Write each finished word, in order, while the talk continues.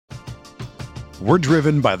We're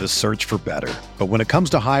driven by the search for better. But when it comes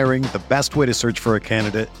to hiring, the best way to search for a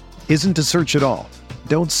candidate isn't to search at all.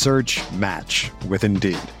 Don't search, match with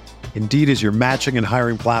Indeed. Indeed is your matching and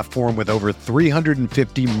hiring platform with over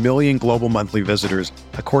 350 million global monthly visitors,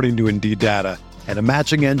 according to Indeed data, and a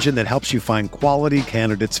matching engine that helps you find quality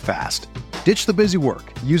candidates fast. Ditch the busy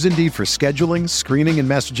work. Use Indeed for scheduling, screening, and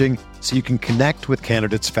messaging so you can connect with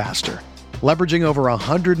candidates faster. Leveraging over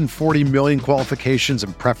 140 million qualifications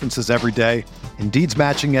and preferences every day, Indeed's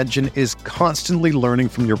matching engine is constantly learning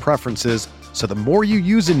from your preferences, so the more you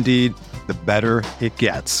use Indeed, the better it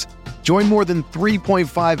gets. Join more than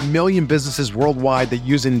 3.5 million businesses worldwide that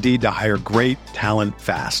use Indeed to hire great talent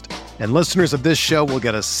fast. And listeners of this show will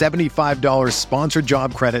get a $75 sponsored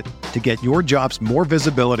job credit to get your jobs more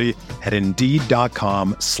visibility at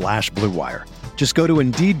Indeed.com/Blue Wire. Just go to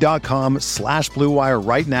Indeed.com/Blue Wire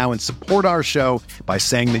right now and support our show by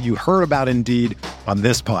saying that you heard about Indeed on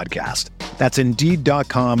this podcast. That's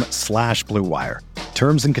Indeed.com/Blue Wire.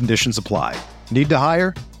 Terms and conditions apply. Need to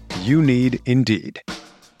hire? You need Indeed.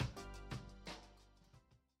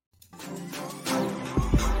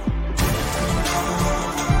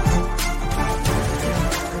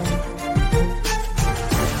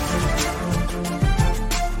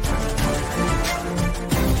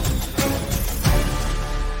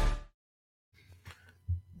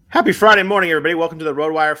 Happy Friday morning, everybody. Welcome to the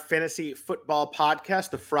RotoWire Fantasy Football Podcast,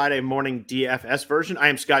 the Friday morning DFS version. I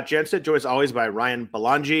am Scott Jensen, joined as always by Ryan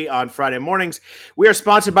Belangi on Friday mornings. We are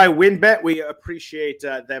sponsored by WynnBET. We appreciate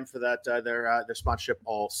them for that their sponsorship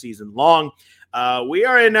all season long. We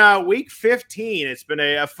are in week 15. It's been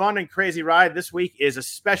a fun and crazy ride. This week is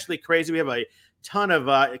especially crazy. We have a ton of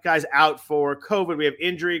guys out for COVID. We have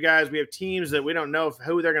injury guys. We have teams that we don't know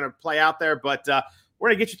who they're going to play out there, but we're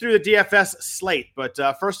going to get you through the DFS slate. But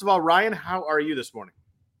first of all, Ryan, how are you this morning?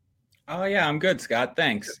 Oh, yeah, I'm good, Scott.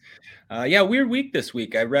 Thanks. Weird week this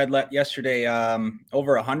week. I read yesterday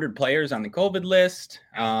over 100 players on the COVID list.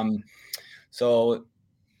 So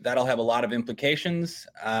that'll have a lot of implications.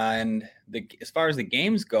 And as far as the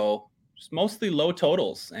games go, just mostly low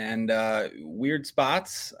totals and weird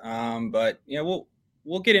spots. But,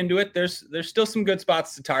 we'll get into it. There's still some good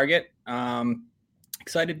spots to target.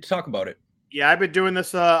 Excited to talk about it. Yeah, I've been doing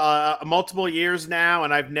this multiple years now,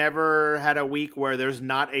 and I've never had a week where there's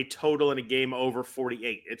not a total in a game over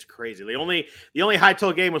 48. It's crazy. The only high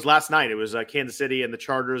total game was last night. It was Kansas City and the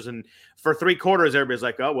Chargers, and for three quarters, everybody's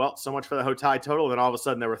like, "Oh well, so much for the high total." And then all of a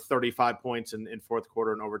sudden, there were 35 points in fourth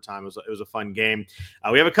quarter and overtime. It was a fun game.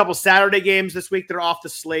 We have a couple Saturday games this week that are off the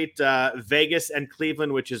slate. Vegas and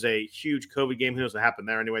Cleveland, which is a huge COVID game. Who knows what happened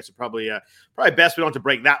there anyway? So probably best we don't have to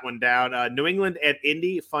break that one down. New England at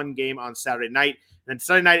Indy, fun game on Saturday night. And then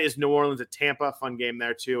Sunday night is New Orleans at Tampa, fun game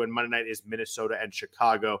there too. And Monday night is Minnesota and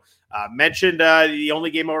Chicago. Mentioned the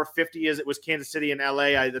only game over 50 was Kansas City and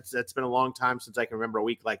LA. That's been a long time since I can remember a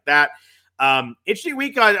week like that. Interesting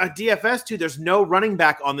week on DFS too. There's no running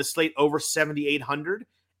back on the slate over 7,800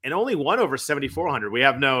 and only one over 7,400. We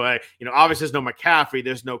have no, obviously there's no McCaffrey.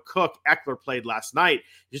 There's no Cook. Eckler played last night.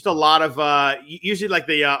 Just a lot of usually like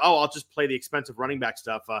the I'll just play the expensive running back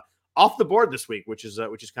stuff off the board this week, which is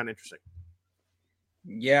kind of interesting.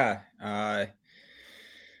 Yeah, I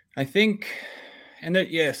think,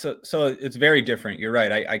 so it's very different. You're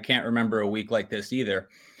right. I can't remember a week like this either.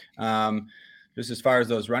 Just as far as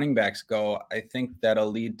those running backs go, I think that'll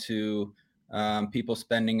lead to people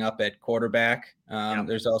spending up at quarterback.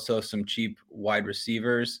 There's also some cheap wide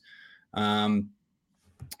receivers. Where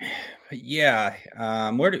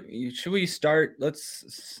should we start?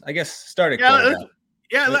 Let's, I guess, start at quarterback.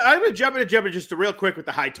 I'm going to jump in just real quick with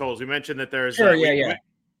the high totals. We mentioned that there's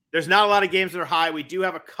there's not a lot of games that are high. We do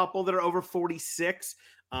have a couple that are over 46.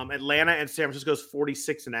 Atlanta and San Francisco's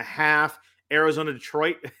 46.5. Arizona,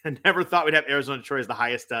 Detroit. I never thought we'd have Arizona, Detroit as the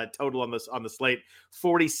highest total on the slate.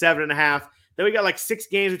 47.5. Then we got like 6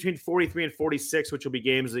 games between 43 and 46, which will be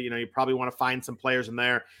games that you probably want to find some players in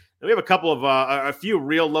there. Then we have a couple of a few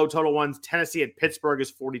real low total ones. Tennessee at Pittsburgh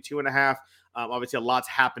is 42.5. Obviously, a lot's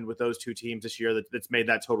happened with those two teams this year that's made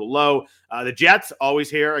that total low. The Jets always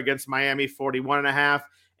here against Miami, 41.5.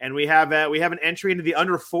 And we have an entry into the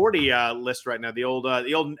under 40 list right now. The old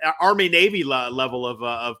Army Navy level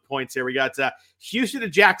of points here. We got Houston to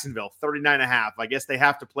Jacksonville, 39.5. I guess they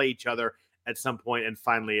have to play each other at some point. And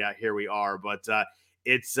finally, here we are. But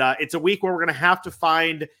it's a week where we're going to have to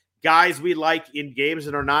find guys we like in games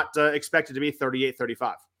that are not expected to be 38,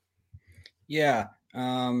 35. Yeah.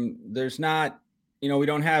 There's not, we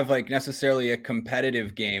don't have like necessarily a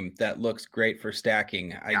competitive game that looks great for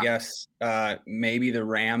stacking. I guess maybe the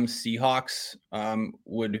Rams Seahawks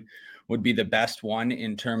would be the best one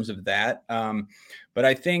in terms of that. But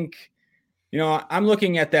I think I'm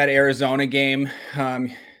looking at that Arizona game.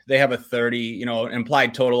 They have a 30,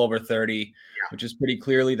 implied total over 30, which is pretty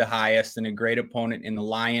clearly the highest, and a great opponent in the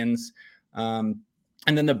Lions. And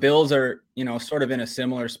then the Bills are, sort of in a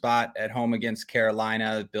similar spot at home against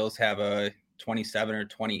Carolina. The Bills have a 27 or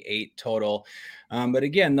 28 total. But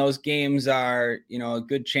again, those games are, a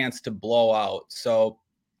good chance to blow out. So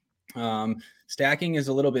stacking is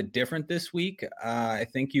a little bit different this week. I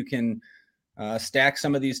think you can stack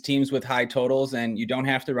some of these teams with high totals, and you don't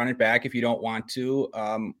have to run it back if you don't want to.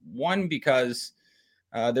 One, because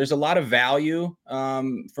there's a lot of value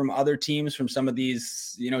from other teams, from some of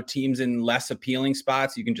these, teams in less appealing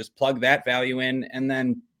spots. You can just plug that value in. And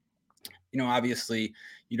then, obviously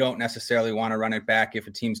you don't necessarily want to run it back if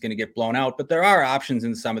a team's going to get blown out, but there are options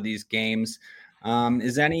in some of these games.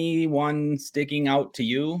 Is anyone sticking out to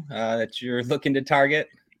you that you're looking to target?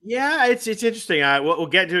 Yeah, it's interesting. We'll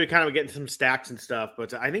get to it, kind of getting some stacks and stuff,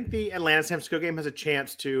 but I think the Atlanta San Francisco game has a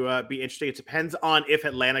chance to be interesting. It depends on if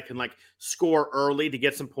Atlanta can score early to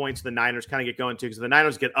get some points. The Niners kind of get going too, because the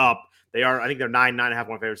Niners get up. I think they're 9.5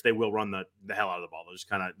 point favorites. They will run the hell out of the ball. They'll just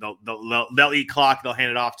kind of they'll eat clock. They'll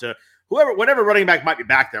hand it off to whatever running back might be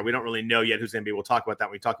back there. We don't really know yet who's going to be. We'll talk about that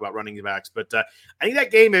when we talk about running backs. But I think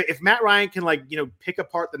that game, if Matt Ryan can pick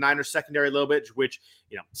apart the Niners secondary a little bit, which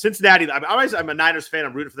Cincinnati. I'm a Niners fan.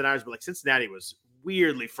 I'm rooting for the Niners, but Cincinnati was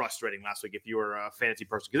weirdly frustrating last week if you were a fantasy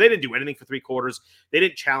person, because they didn't do anything for 3 quarters. They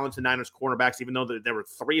didn't challenge the Niners cornerbacks, even though there were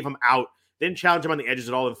 3 of them out. They didn't challenge them on the edges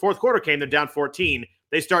at all. In the fourth quarter came, they're down 14.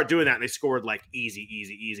 They start doing that, and they scored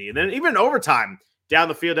easy. And then even in overtime, down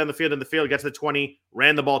the field, got to the 20,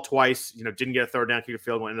 ran the ball twice, didn't get a third down, kick a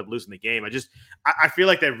field goal, ended up losing the game. I feel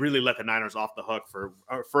like they really let the Niners off the hook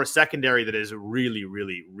for a secondary that is really,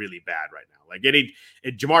 really, really bad right now.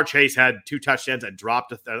 Jamar Chase had 2 touchdowns and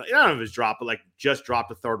dropped I don't know if it was dropped, but just dropped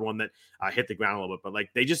a third one that hit the ground a little bit. But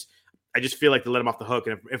I just feel like they let him off the hook.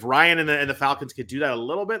 And if Ryan and the Falcons could do that a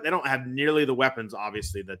little bit, they don't have nearly the weapons,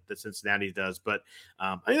 obviously, that Cincinnati does. But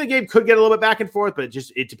I think the game could get a little bit back and forth, but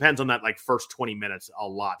it depends on that first 20 minutes a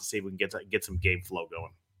lot to see if we can get some game flow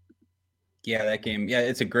going. Yeah, that game. Yeah,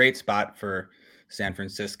 it's a great spot for San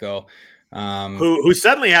Francisco. Who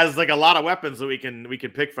suddenly has a lot of weapons that we can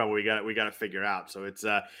pick from. We got to figure out. So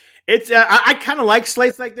I kind of like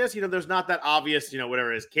slates like this. There's not that obvious,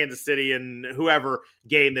 whatever it is, Kansas City and whoever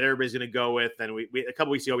game that everybody's going to go with. And we a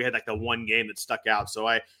couple weeks ago we had the one game that stuck out. So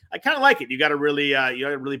I kind of like it. You got to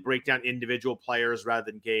really break down individual players rather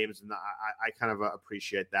than games, and I kind of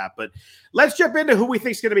appreciate that. But let's jump into who we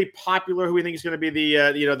think is going to be popular, who we think is going to be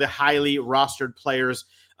the highly rostered players.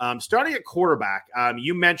 Starting at quarterback,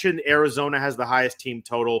 you mentioned Arizona has the highest team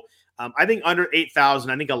total. I think under 8,000,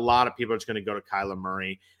 I think a lot of people are just going to go to Kyler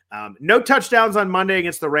Murray. No touchdowns on Monday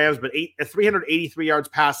against the Rams, but 383 yards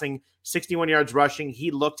passing, 61 yards rushing. He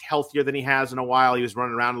looked healthier than he has in a while. He was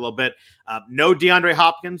running around a little bit. No DeAndre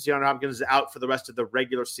Hopkins. DeAndre Hopkins is out for the rest of the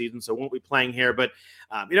regular season, so won't be playing here. But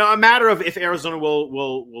a matter of if Arizona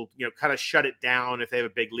will kind of shut it down if they have a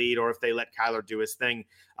big lead, or if they let Kyler do his thing.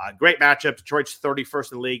 Great matchup. Detroit's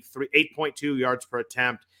 31st in the league, 8.2 yards per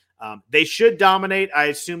attempt. They should dominate. I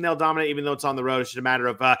assume they'll dominate, even though it's on the road. It's just a matter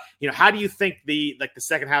of, how do you think the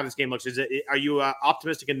second half of this game looks? Are you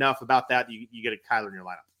optimistic enough about that you get a Kyler in your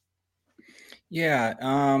lineup? Yeah,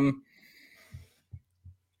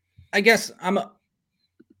 I guess I'm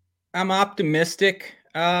optimistic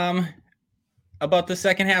about the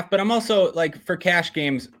second half, but I'm also for cash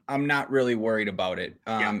games, I'm not really worried about it.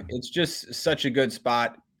 It's just such a good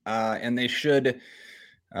spot, and they should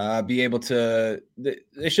be able to.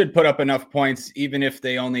 They should put up enough points, even if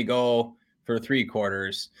they only go for 3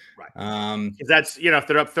 quarters. Right. Because that's if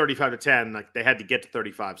they're up 35-10, they had to get to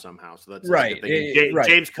 35 somehow. So that's right. Right.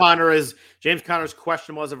 James Conner's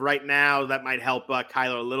questionable as of right now. That might help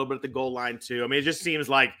Kyler a little bit at the goal line too. I mean, it just seems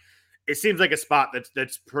like a spot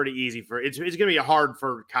that's pretty easy for. It's going to be hard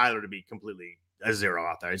for Kyler to be completely a zero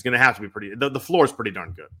out there. He's going to have to be pretty. The floor is pretty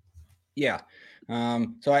darn good. Yeah.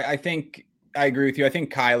 So I think I agree with you. I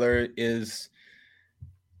think Kyler is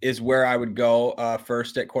where I would go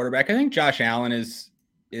first at quarterback. I think Josh Allen is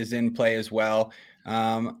in play as well.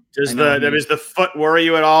 Does the foot worry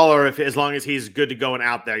you at all, or as long as he's good to go and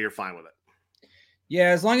out there, you're fine with it? Yeah,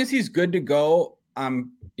 as long as he's good to go,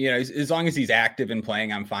 as long as he's active and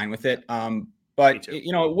playing, I'm fine with it. But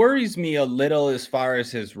it worries me a little as far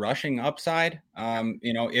as his rushing upside.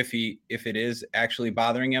 If it is actually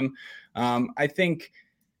bothering him, I think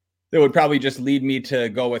that would probably just lead me to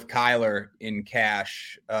go with Kyler in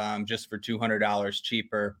cash, just for $200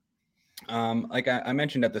 cheaper. Like I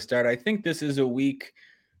mentioned at the start, I think this is a week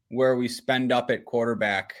where we spend up at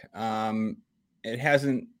quarterback. It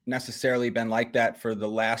hasn't necessarily been like that for the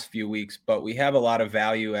last few weeks, but we have a lot of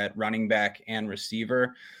value at running back and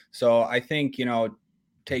receiver. So I think,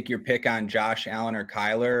 take your pick on Josh Allen or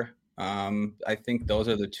Kyler. I think those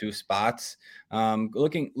are the two spots.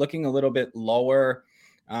 Looking a little bit lower.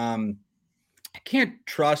 I can't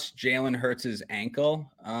trust Jalen Hurts' ankle.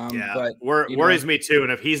 But worries me too.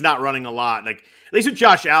 And if he's not running a lot, like at least with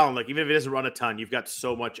Josh Allen, like even if he doesn't run a ton, you've got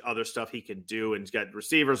so much other stuff he can do, and he's got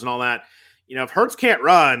receivers and all that. If Hurts can't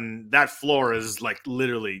run, that floor is like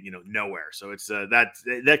literally, nowhere. So it's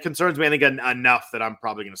that concerns me. I think enough that I'm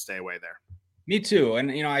probably going to stay away there. Me too.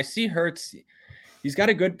 And I see Hurts. He's got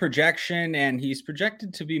a good projection, and he's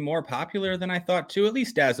projected to be more popular than I thought too, at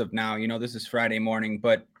least as of now. This is Friday morning,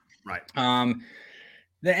 but right.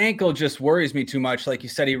 The ankle just worries me too much. Like you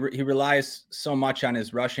said, he relies so much on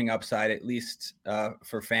his rushing upside, at least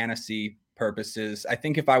for fantasy purposes. I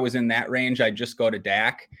think if I was in that range, I'd just go to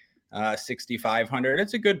Dak, 6,500.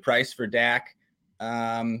 It's a good price for Dak.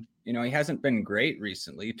 He hasn't been great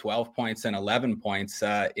recently, 12 points and 11 points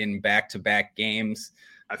in back-to-back games.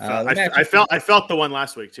 I felt the one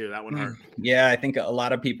last week too. That one hurt. Yeah, I think a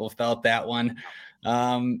lot of people felt that one.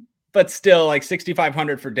 But still, like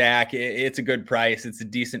 6,500 for Dak, it's a good price. It's a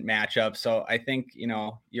decent matchup. So I think,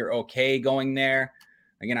 you're okay going there.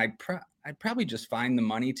 Again, I'd probably just find the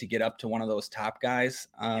money to get up to one of those top guys.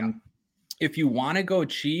 If you want to go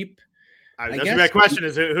cheap, that's my question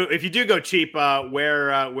is, if you do go cheap,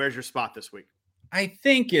 where's your spot this week? I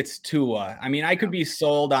think it's Tua. I mean, I could be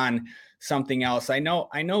sold on something else. I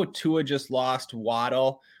know Tua just lost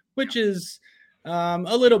Waddle, which is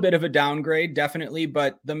a little bit of a downgrade, definitely,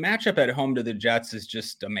 but the matchup at home to the Jets is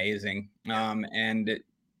just amazing. And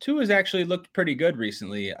Tua has actually looked pretty good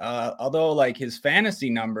recently. Although like his fantasy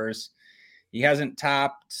numbers, he hasn't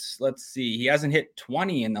topped, he hasn't hit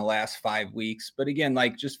 20 in the last 5 weeks. But again,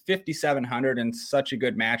 like just 5,700 and such a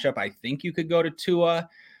good matchup. I think you could go to Tua.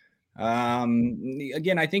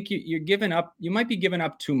 Again, I think you might be giving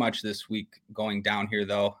up too much this week going down here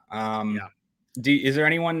though. Is there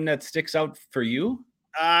anyone that sticks out for you?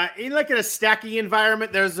 In like in a stacky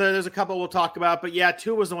environment, there's a couple we'll talk about, but yeah,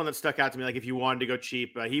 Tua was the one that stuck out to me. Like if you wanted to go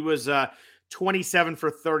cheap, he was 27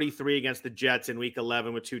 for 33 against the Jets in week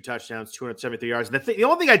 11 with 2 touchdowns, 273 yards. The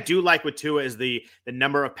only thing I do like with Tua is the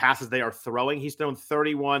number of passes they are throwing. He's thrown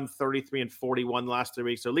 31, 33, and 41 the last 3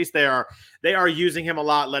 weeks. So at least they are using him a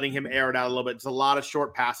lot, letting him air it out a little bit. It's a lot of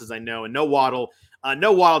short passes, I know, and no Waddle.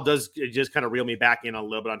 No Waddle does just kind of reel me back in a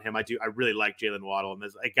little bit on him. I really like Jalen Waddle, and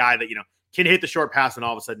there's a guy that can hit the short pass and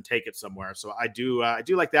all of a sudden take it somewhere. So I do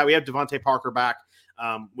like that. We have Devontae Parker back,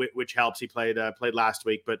 which helps. He played last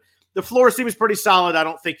week, but the floor seems pretty solid. I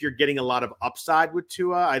don't think you're getting a lot of upside with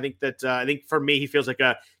Tua. I think for me, he feels like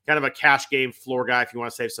a kind of a cash game floor guy if you want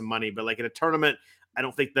to save some money. But like in a tournament, I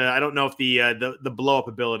don't know if the blow up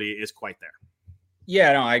ability is quite there.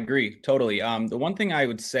 Yeah, no, I agree totally. The one thing I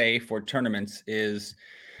would say for tournaments is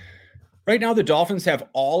right now the Dolphins have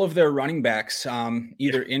all of their running backs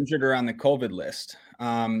either injured or on the COVID list.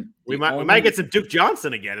 We might get some Duke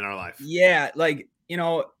Johnson again in our life. Yeah, like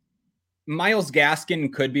Myles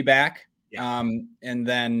Gaskin could be back. And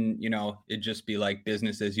then, it'd just be like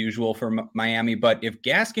business as usual for Miami. But if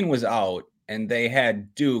Gaskin was out and they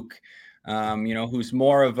had Duke, who's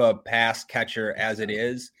more of a pass catcher as it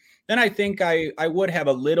is, then I think I would have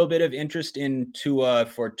a little bit of interest in Tua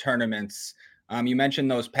for tournaments. You mentioned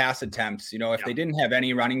those pass attempts. If they didn't have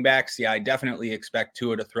any running backs, I definitely expect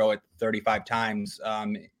Tua to throw it 35 times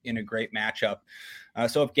in a great matchup.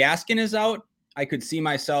 So if Gaskin is out, I could see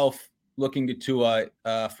myself looking to Tua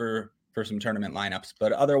for some tournament lineups.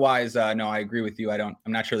 But otherwise, no, I agree with you. I'm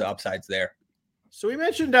not sure the upside's there. So we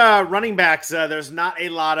mentioned running backs. There's not a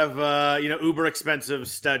lot of uber expensive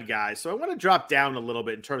stud guys. So I want to drop down a little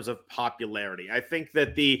bit in terms of popularity. I think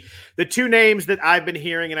that the 2 names that I've been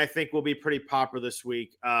hearing and I think will be pretty popular this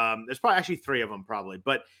week. There's probably actually 3 of them probably,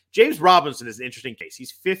 but James Robinson is an interesting case.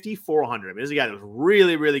 He's 5,400. I mean, this is a guy that was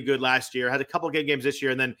really, really good last year. Had a couple of good games this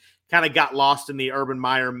year, and then kind of got lost in the Urban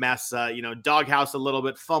Meyer mess. Doghouse a little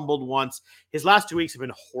bit, fumbled once. His last 2 weeks have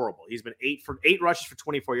been horrible. He's been 8 rushes for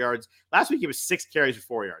 24 yards. Last week he was 6 carries for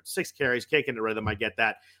 4 yards. 6 carries, can't get in the rhythm. I get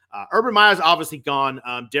that. Urban Meyer's obviously gone.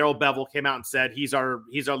 Darrell Bevell came out and said he's our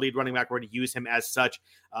lead running back. We're going to use him as such.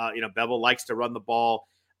 Bevell likes to run the ball.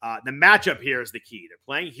 The matchup here is the key. They're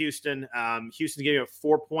playing Houston. Houston's giving up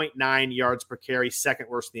 4.9 yards per carry, second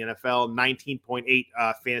worst in the NFL,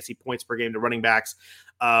 19.8 fantasy points per game to running backs.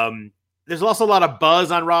 There's also a lot of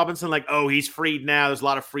buzz on Robinson, like, oh, he's freed now. There's a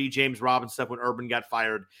lot of free James Robinson stuff when Urban got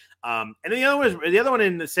fired. And then the other one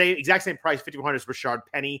in the exact same price, 5,100, is Rashard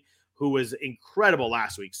Penny, who was incredible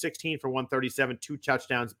last week. 16 for 137, 2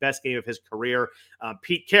 touchdowns, best game of his career.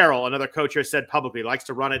 Pete Carroll, another coach here, said publicly, likes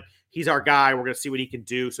to run it. He's our guy. We're going to see what he can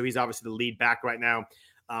do. So he's obviously the lead back right now.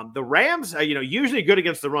 The Rams, usually good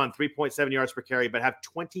against the run, 3.7 yards per carry, but have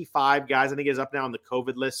 25 guys, I think, is up now on the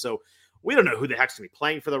COVID list. So we don't know who the heck's going to be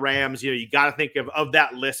playing for the Rams. You got to think of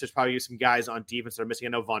that list. There's probably some guys on defense that are missing.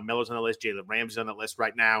 I know Von Miller's on the list. Jalen Ramsey's on that list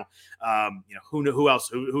right now. Who else?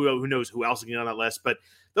 Who knows who else is on that list? But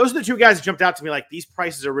those are the two guys that jumped out to me. Like, these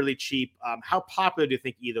prices are really cheap. How popular do you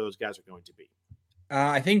think either of those guys are going to be?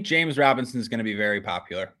 I think James Robinson is going to be very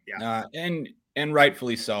popular. Yeah. And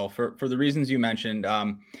rightfully so for the reasons you mentioned.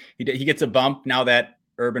 He gets a bump now that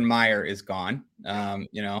Urban Meyer is gone.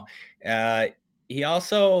 He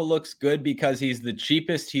also looks good because he's the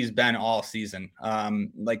cheapest he's been all season,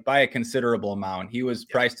 like by a considerable amount. He was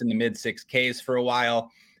priced in the mid 6Ks for a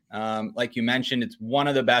while. Like you mentioned, it's one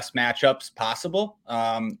of the best matchups possible.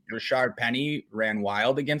 Rashard Penny ran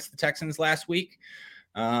wild against the Texans last week.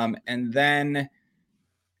 And then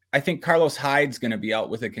I think Carlos Hyde's going to be out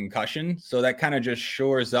with a concussion. So that kind of just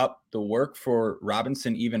shores up the work for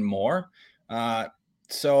Robinson even more.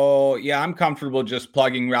 So I'm comfortable just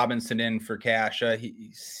plugging Robinson in for cash.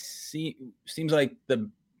 He seems like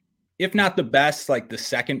if not the best, like the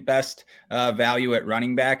second best value at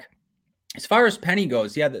running back. As far as Penny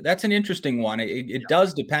goes, that's an interesting one. It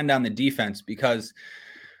does depend on the defense because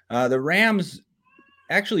the Rams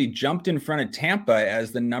actually jumped in front of Tampa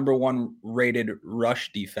as the number 1 rated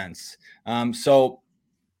rush defense. So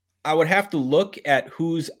I would have to look at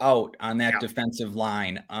who's out on that defensive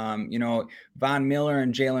line. Von Miller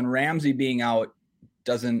and Jalen Ramsey being out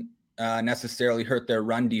doesn't necessarily hurt their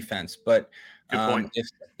run defense. But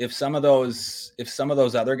if some of those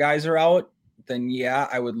other guys are out, then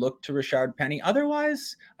I would look to Rashard Penny.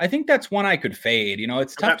 Otherwise, I think that's one I could fade.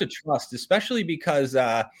 It's tough to trust, especially because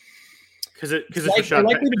it's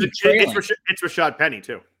Rashard Penny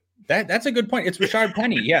too. That's a good point. It's Rashard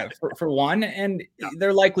Penny, for one, and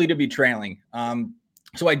they're likely to be trailing.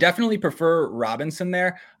 So I definitely prefer Robinson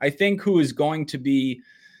there. I think who is going to be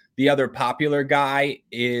the other popular guy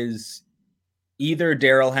is either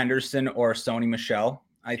Darrell Henderson or Sony Michel.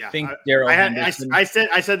 I think Darrell Henderson. I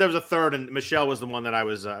said there was a third, and Michel was the one that I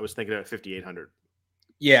was thinking of at 5,800.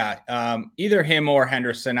 Yeah, either him or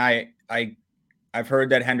Henderson. I've heard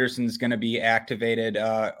that Henderson's going to be activated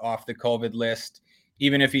off the COVID list.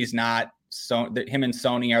 Even if he's not, him and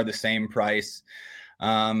Sony are the same price.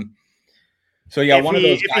 One of those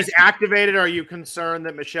guys. If he's activated, are you concerned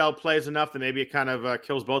that Michel plays enough that maybe it kind of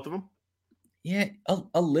kills both of them? Yeah,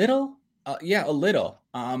 a little. A little.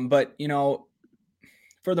 But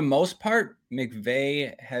for the most part,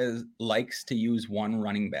 McVay likes to use one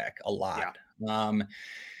running back a lot. Yeah.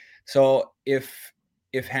 So if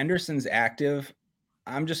Henderson's active,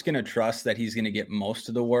 I'm just going to trust that he's going to get most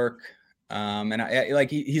of the work. And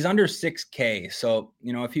he's under 6K. So,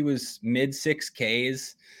 if he was mid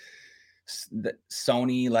 6Ks,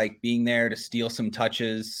 Sony being there to steal some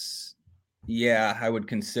touches, I would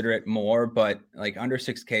consider it more, but under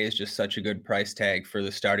 6K is just such a good price tag for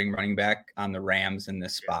the starting running back on the Rams in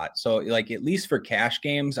this spot. So at least for cash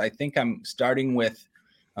games, I think I'm starting with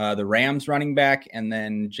the Rams running back and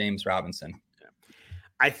then James Robinson.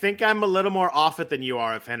 I think I'm a little more off it than you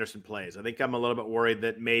are if Henderson plays. I think I'm a little bit worried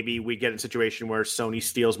that maybe we get in a situation where Sony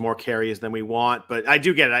steals more carries than we want. But I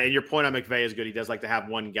do get it. And your point on McVay is good. He does like to have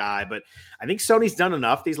one guy. But I think Sony's done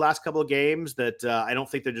enough these last couple of games that I don't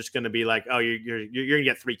think they're just going to be like, oh, you're going to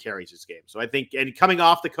get 3 carries this game. So I think, and coming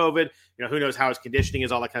off the COVID, who knows how his conditioning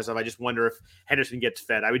is, all that kind of stuff. I just wonder if Henderson gets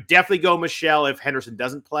fed. I would definitely go Michel if Henderson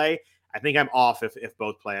doesn't play. I think I'm off if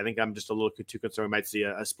both play. I think I'm just a little too concerned we might see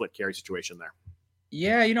a split carry situation there.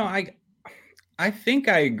 Yeah, I think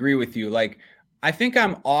I agree with you. I think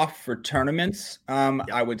I'm off for tournaments.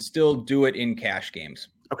 I would still do it in cash games.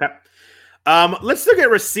 Okay. Let's look at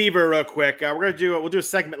receiver real quick. We'll do a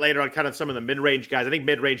segment later on kind of some of the mid-range guys. I think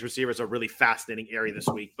mid-range receivers are a really fascinating area this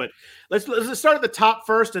week. But let's start at the top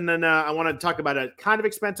first, and then I want to talk about a kind of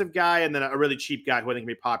expensive guy and then a really cheap guy who I think can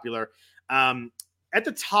be popular. At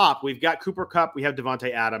the top, we've got Cooper Kupp. We have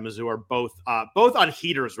Devontae Adams, who are both on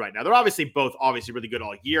heaters right now. They're both really good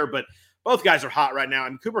all year, but both guys are hot right now.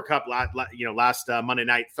 And Cooper Kupp, last Monday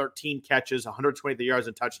night, 13 catches, 123 yards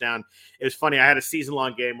and touchdown. It was funny. I had a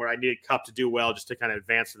season-long game where I needed Kupp to do well just to kind of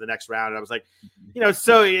advance to the next round. And I was like,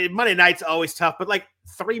 so Monday night's always tough, but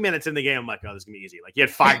 3 minutes in the game, I'm like, oh, this is going to be easy. He had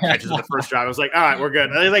 5 catches in the first drive. I was like, all right, we're good.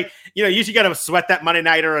 And you usually got to sweat that Monday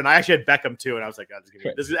nighter. And I actually had Beckham too. And I was like, oh,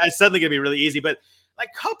 this is suddenly going to be really easy. But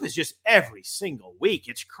Kupp is just every single week.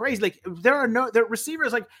 It's crazy. There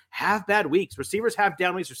receivers have bad weeks. Receivers have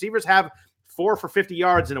down weeks. Receivers have 4 for 50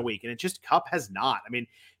 yards in a week, and it just Kupp has not. I mean,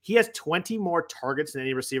 he has 20 more targets than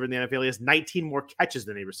any receiver in the NFL. He has 19 more catches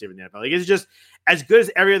than any receiver in the NFL. Like, it's just as good as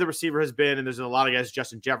every other receiver has been, and there's a lot of guys,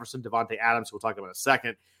 Justin Jefferson, Devontae Adams, who we'll talk about in a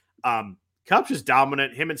second. Kupp's just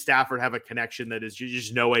dominant. Him and Stafford have a connection that is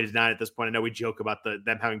just no way to deny it at this point. I know we joke about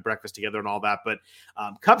them having breakfast together and all that, but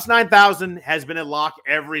Kupp's 9,000 has been a lock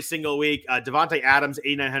every single week. Devontae Adams,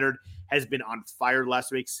 8,900, has been on fire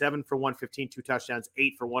last week. 7 for 115, 2 touchdowns,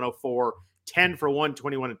 8 for 104, 10 for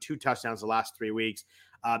 121, and 2 touchdowns the last 3 weeks.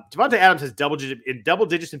 Devontae Adams has double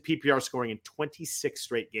digits in PPR scoring in 26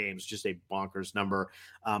 straight games. Just a bonkers number.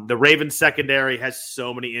 The Ravens secondary has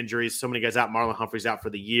so many injuries, so many guys out. Marlon Humphrey's out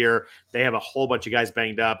for the year. They have a whole bunch of guys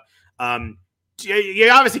banged up. You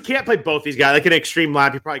obviously can't play both these guys. Like an extreme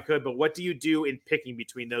lab, you probably could, but what do you do in picking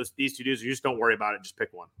between these two dudes? You just don't worry about it. Just pick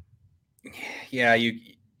one. Yeah,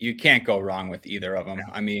 you can't go wrong with either of them.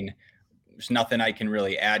 I mean, there's nothing I can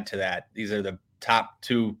really add to that. These are the top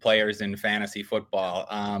 2 players in fantasy football.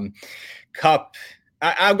 Kupp,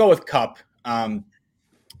 I'll go with Kupp.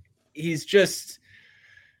 He's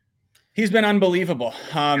been unbelievable.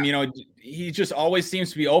 He just always seems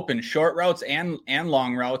to be open, short routes and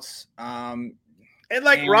long routes. And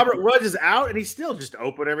Robert Woods is out, and he's still just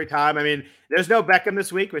open every time. I mean, there's no Beckham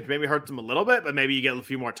this week, which maybe hurts him a little bit, but maybe you get a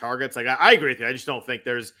few more targets. Like, I agree with you. I just don't think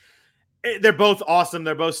they're both awesome.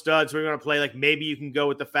 They're both studs. We're going to play, like, maybe you can go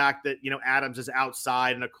with the fact that, Adams is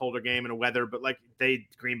outside in a colder game and a weather, but like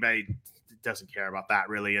Green Bay doesn't care about that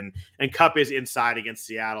really. And Kupp is inside against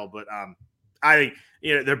Seattle, but I think,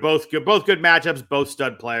 they're both good matchups, both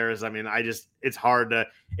stud players. I mean, it's hard to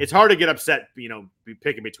get upset, be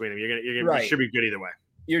picking between them. You should be good either way.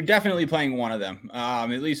 You're definitely playing one of them,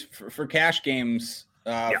 at least for cash games,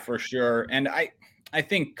 for sure. And I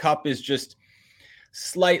think Kupp is just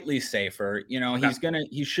slightly safer.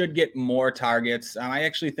 He should get more targets. I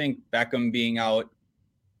actually think Beckham being out,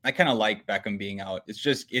 I kind of like Beckham being out.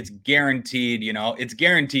 It's guaranteed, it's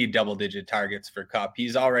guaranteed double-digit targets for Kupp.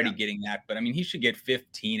 He's already getting that, but I mean, he should get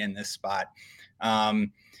 15 in this spot.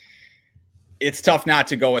 It's tough not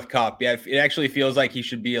to go with Kupp. Yeah, it actually feels like he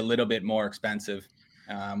should be a little bit more expensive.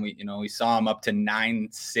 We saw him up to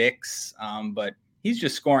 9.6, but he's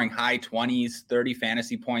just scoring high 20s, 30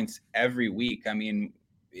 fantasy points every week. I mean,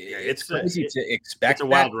 it's crazy to expect a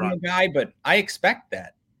wild run, guy, but I expect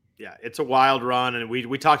that. Yeah, it's a wild run, and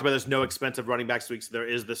we talked about there's no expensive running backs this week, so there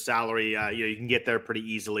is the salary. You can get there pretty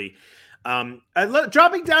easily.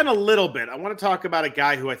 Dropping down a little bit, I want to talk about a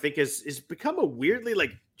guy who I think is become a weirdly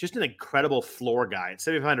just an incredible floor guy. At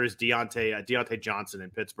 7,500 is Deontay Johnson in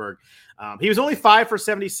Pittsburgh. He was only 5 for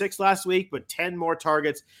 76 last week, but 10 more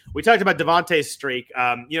targets. We talked about Devontae's streak.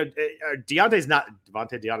 Deontay's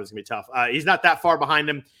going to be tough. He's not that far behind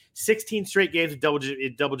him. 16 straight games with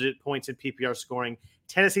double-digit points in PPR scoring.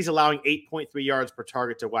 Tennessee's allowing 8.3 yards per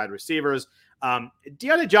target to wide receivers.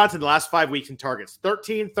 Deontay Johnson, the last 5 weeks in targets,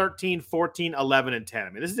 13, 13, 14, 11, and 10. I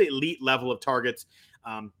mean, this is the elite level of targets.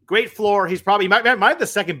 Great floor. He's probably might have the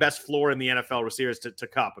second best floor in the NFL receivers to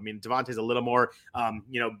Kupp. I mean, Devontae's a little more,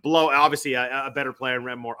 below, obviously a better player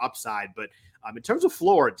and more upside. But in terms of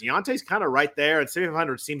floor, Deontay's kind of right there. And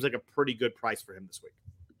 7,500 seems like a pretty good price for him this week.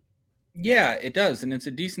 Yeah, it does. And it's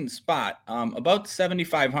a decent spot. About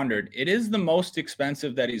 7,500. It is the most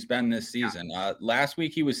expensive that he's been this season. Last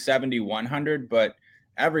week he was 7,100, but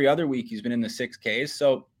every other week he's been in the 6Ks.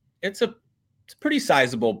 So it's a pretty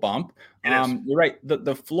sizable bump. You're right.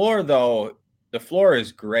 The floor, though, the floor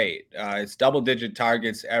is great. It's double-digit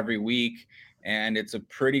targets every week, and it's a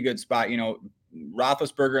pretty good spot.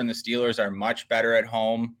 Roethlisberger and the Steelers are much better at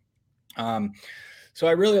home. So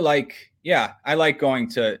I really I like going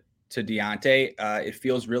to Deontay. It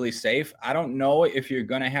feels really safe. I don't know if you're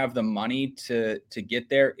going to have the money to get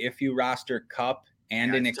there if you roster Kupp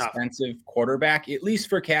and an expensive quarterback, at least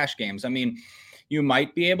for cash games. I mean, you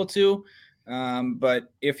might be able to,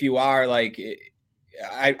 but if you are,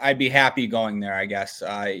 I'd be happy going there, I guess.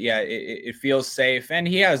 It feels safe, and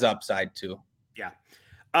he has upside too. Yeah.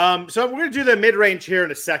 So we're going to do the mid-range here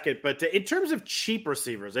in a second, but in terms of cheap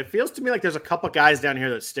receivers, it feels to me like there's a couple guys down here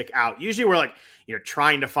that stick out. Usually we're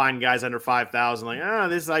trying to find guys under 5,000,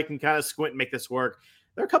 this I can kind of squint and make this work.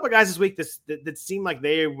 There are a couple of guys this week that seem like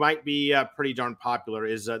they might be pretty darn popular.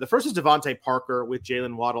 The first is Devontae Parker with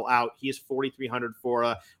Jalen Waddle out. He is 4,300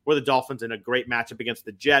 for the Dolphins in a great matchup against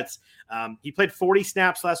the Jets. He played 40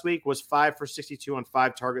 snaps last week, was 5 for 62 on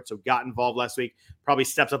 5 targets, so got involved last week. Probably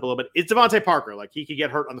steps up a little bit. It's Devontae Parker. He could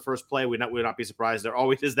get hurt on the first play. We would not be surprised. There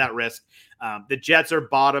always is that risk. The Jets are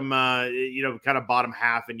bottom, kind of bottom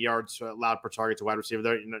half in yards allowed per target to wide receiver.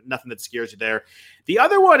 There, nothing that scares you there. The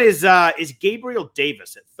other one is Gabriel Davis.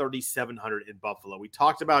 Davis at 3,700 in Buffalo. We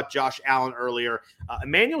talked about Josh Allen earlier.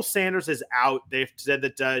 Emmanuel Sanders is out. They've said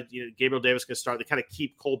that Gabriel Davis can start. They kind of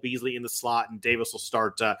keep Cole Beasley in the slot, and Davis will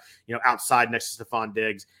start outside next to Stephon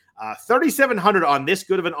Diggs. 3,700 on this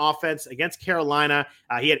good of an offense against Carolina.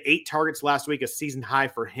 He had 8 targets last week, a season high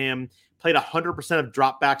for him. Played 100% of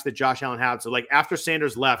dropbacks that Josh Allen had. So, after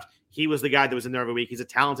Sanders left, he was the guy that was in there every week. He's a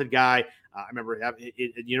talented guy. I remember at the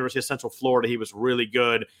University of Central Florida, he was really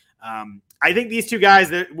good. I think these two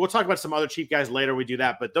guys, we'll talk about some other cheap guys later. We do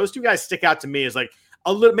that, but those two guys stick out to me as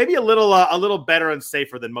a little better and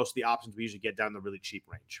safer than most of the options we usually get down the really cheap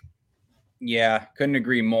range. Yeah, couldn't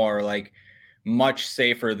agree more. Much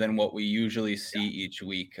safer than what we usually see each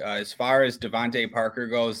week. As far as Devontae Parker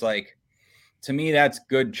goes, to me, that's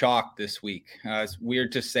good chalk this week. It's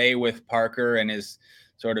weird to say with Parker and his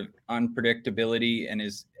sort of unpredictability and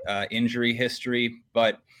his injury history,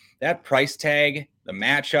 but that price tag, the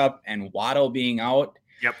matchup, and Waddle being out,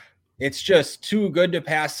 it's just too good to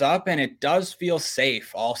pass up, and it does feel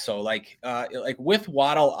safe also. With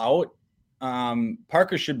Waddle out,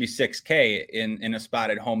 Parker should be 6K in a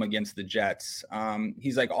spot at home against the Jets.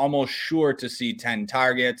 He's almost sure to see 10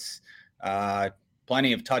 targets,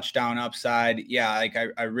 plenty of touchdown upside. Yeah,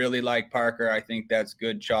 I really like Parker. I think that's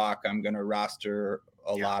good chalk. I'm going to roster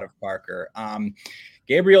a lot of Parker.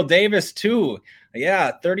 Gabriel Davis too.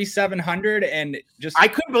 Yeah, 3,700, and I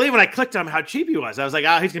couldn't believe when I clicked on him how cheap he was. I was like,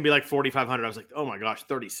 he's going to be 4,500. I was like, oh my gosh,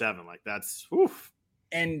 37. That's oof.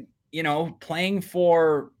 And playing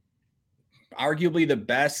for arguably the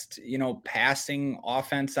best, passing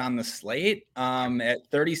offense on the slate at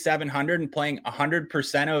 3,700 and playing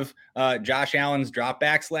 100% of Josh Allen's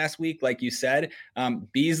dropbacks last week. Like you said,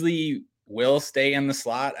 Beasley will stay in the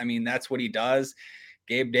slot. I mean, that's what he does.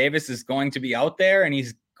 Gabe Davis is going to be out there and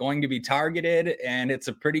he's going to be targeted, and it's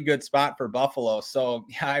a pretty good spot for Buffalo. So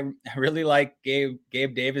yeah, I really like Gabe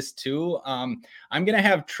Davis too. I'm going to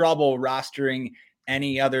have trouble rostering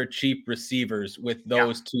any other cheap receivers with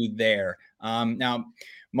those two there. Now,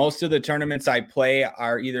 most of the tournaments I play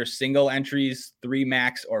are either single entries, 3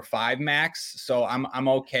 max or 5 max. So I'm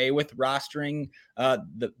okay with rostering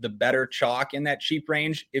the better chalk in that cheap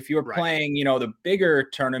range. If you're playing, the bigger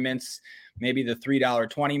tournaments, maybe the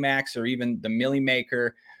 $3.20 max or even the Millie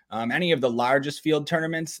Maker, any of the largest field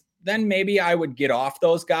tournaments, then maybe I would get off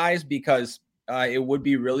those guys because it would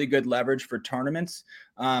be really good leverage for tournaments.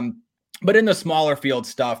 But in the smaller field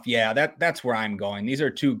stuff, that's where I'm going. These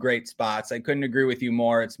are 2 great spots. I couldn't agree with you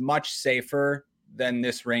more. It's much safer than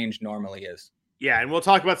this range normally is. Yeah, and we'll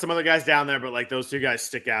talk about some other guys down there, but those 2 guys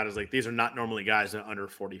stick out as these are not normally guys that are under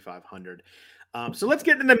 4,500. So let's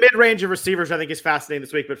get in the mid-range of receivers, I think is fascinating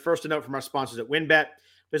this week. But first, a note from our sponsors at WynnBET.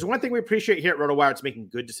 There's one thing we appreciate here at RotoWire. It's making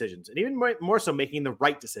good decisions, and even more so making the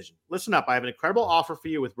right decision. Listen up. I have an incredible offer for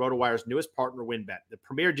you with RotoWire's newest partner, WynnBET, the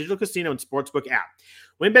premier digital casino and sportsbook app.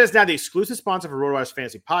 WynnBET is now the exclusive sponsor for RotoWire's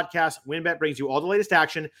fantasy podcast. WynnBET brings you all the latest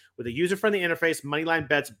action with a user-friendly interface, moneyline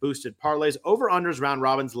bets, boosted parlays, over-unders, round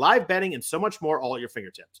robins, live betting, and so much more all at your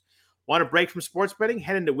fingertips. Want a break from sports betting?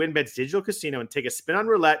 Head into WynnBET's digital casino and take a spin on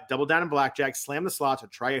roulette, double down on blackjack, slam the slots, or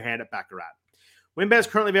try your hand at Baccarat. WynnBET is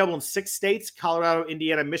currently available in 6 states: Colorado,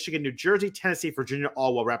 Indiana, Michigan, New Jersey, Tennessee, Virginia,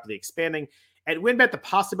 all while rapidly expanding. At WynnBET, the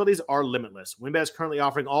possibilities are limitless. WynnBET is currently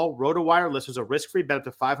offering all RotoWire listeners a risk-free bet up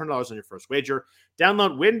to $500 on your first wager.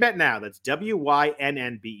 Download WynnBET now. That's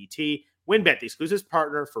WYNNBET. WynnBET, the exclusive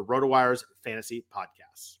partner for RotoWire's fantasy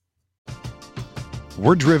podcasts.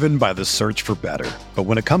 We're driven by the search for better. But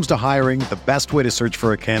when it comes to hiring, the best way to search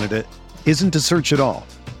for a candidate isn't to search at all.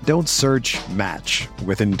 Don't search, match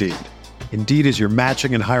with Indeed. Indeed is your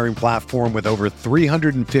matching and hiring platform with over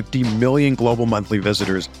 350 million global monthly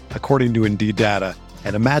visitors, according to Indeed data,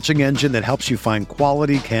 and a matching engine that helps you find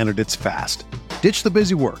quality candidates fast. Ditch the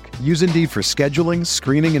busy work. Use Indeed for scheduling,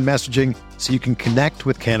 screening, and messaging so you can connect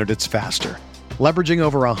with candidates faster. Leveraging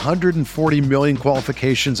over 140 million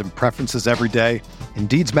qualifications and preferences every day,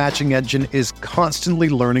 Indeed's matching engine is constantly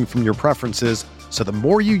learning from your preferences, so the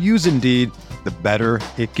more you use Indeed, the better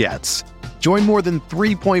it gets. Join more than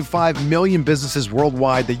 3.5 million businesses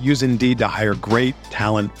worldwide that use Indeed to hire great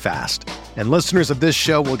talent fast. And listeners of this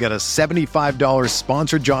show will get a $75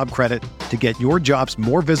 sponsored job credit to get your jobs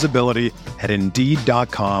more visibility at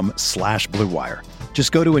Indeed.com/Blue Wire.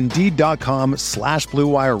 Just go to Indeed.com/Blue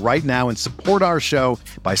Wire right now and support our show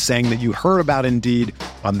by saying that you heard about Indeed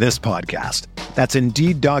on this podcast. That's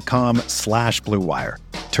Indeed.com/Blue Wire.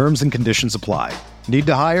 Terms and conditions apply. Need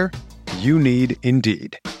to hire? You need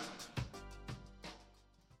Indeed.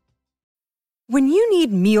 When you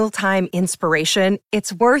need mealtime inspiration,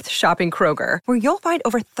 it's worth shopping Kroger, where you'll find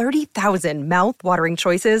over 30,000 mouth-watering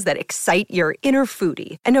choices that excite your inner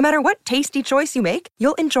foodie. And no matter what tasty choice you make,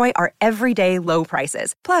 you'll enjoy our everyday low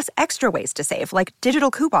prices, plus extra ways to save, like digital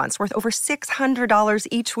coupons worth over $600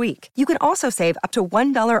 each week. You can also save up to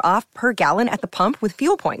 $1 off per gallon at the pump with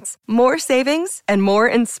fuel points. More savings and more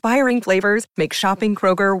inspiring flavors make shopping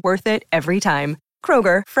Kroger worth it every time.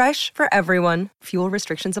 Kroger, fresh for everyone. Fuel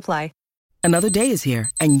restrictions apply. Another day is here,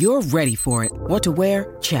 and you're ready for it. What to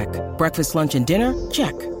wear? Check. Breakfast, lunch, and dinner?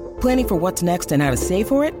 Check. Planning for what's next and how to save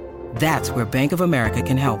for it? That's where Bank of America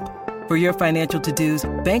can help. For your financial to-dos,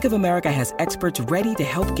 Bank of America has experts ready to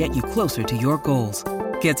help get you closer to your goals.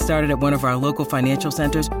 Get started at one of our local financial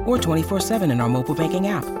centers or 24/7 in our mobile banking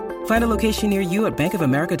app. Find a location near you at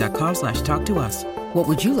bankofamerica.com/talktous. What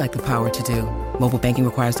would you like the power to do? Mobile banking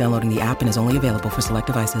requires downloading the app and is only available for select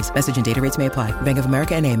devices. Message and data rates may apply. Bank of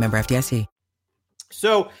America N.A., member FDIC.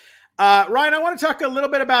 So, Ryan, I want to talk a little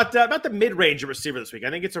bit about the mid-range receiver this week. I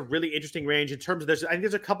think it's a really interesting range in terms of I think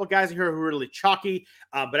there's a couple guys in here who are really chalky,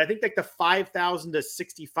 but I think like the 5,000 to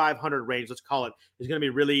 6,500 range, let's call it, is going to be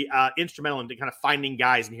really instrumental in kind of finding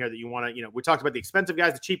guys in here that you want to, we talked about the expensive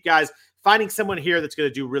guys, the cheap guys, finding someone here that's going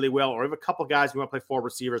to do really well, or have a couple guys who want to play 4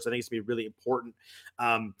 receivers. I think it's going to be really important.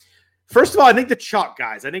 First of all, I think the chalk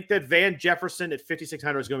guys. I think that Van Jefferson at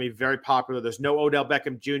 5,600 is going to be very popular. There's no Odell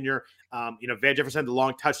Beckham Jr. Van Jefferson had the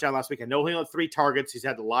long touchdown last week. I know he only had 3 targets. He's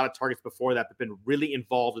had a lot of targets before that, but been really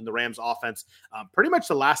involved in the Rams offense. Pretty much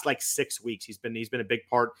the last 6 weeks, he's been a big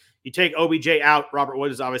part. You take OBJ out, Robert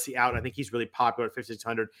Woods is obviously out. I think he's really popular at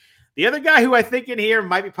 5,600. The other guy who I think in here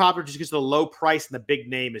might be popular just because of the low price and the big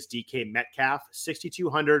name is DK Metcalf,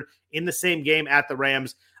 6,200 in the same game at the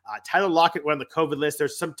Rams. Tyler Lockett went on the COVID list.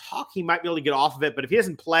 There's some talk he might be able to get off of it, but if he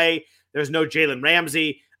doesn't play, there's no Jalen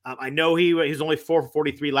Ramsey. I know he was only 4 for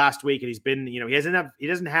 43 last week, and he's been, he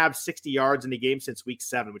doesn't have 60 yards in the game since week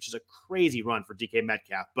 7, which is a crazy run for DK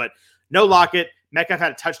Metcalf. But no Lockett. Metcalf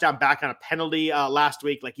had a touchdown back on a penalty last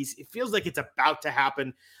week. It feels like it's about to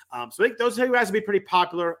happen. So I think those two guys will be pretty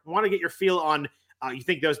popular. I want to get your feel on. You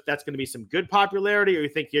think that's going to be some good popularity, or you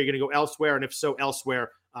think you're going to go elsewhere? And if so, elsewhere,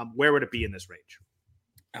 where would it be in this range?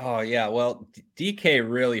 Oh, yeah. Well, DK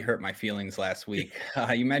really hurt my feelings last week.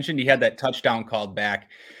 You mentioned he had that touchdown called back.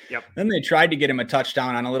 Yep. Then they tried to get him a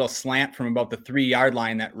touchdown on a little slant from about the 3-yard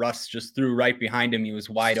line that Russ just threw right behind him. He was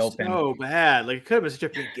wide open. So bad. It could have been such a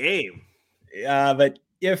big game. But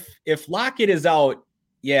if Lockett is out,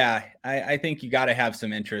 yeah, I think you got to have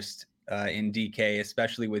some interest in DK,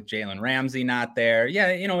 especially with Jalen Ramsey not there. Yeah,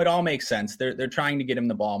 it all makes sense. They're trying to get him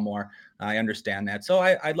the ball more. I understand that. So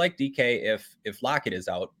I'd like DK if Lockett is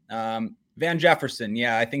out. Van Jefferson,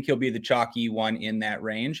 yeah, I think he'll be the chalky one in that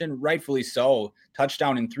range, and rightfully so.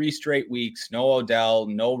 Touchdown in 3 straight weeks. No Odell,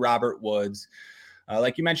 no Robert Woods.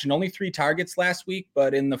 Like you mentioned, only 3 targets last week,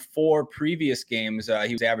 but in the 4 previous games,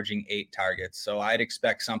 he was averaging 8 targets. So I'd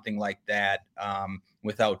expect something like that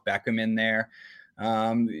without Beckham in there.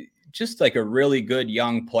 Just like a really good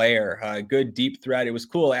young player, good deep threat. It was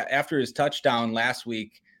cool. After his touchdown last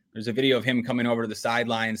week, there's a video of him coming over to the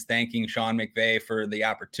sidelines, thanking Sean McVay for the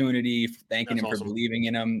opportunity, thanking him for believing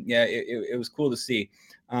in him. Yeah, it was cool to see.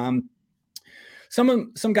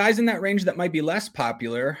 Some guys in that range that might be less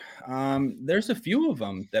popular. There's a few of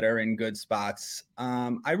them that are in good spots.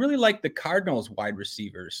 I really like the Cardinals wide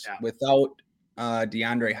receivers without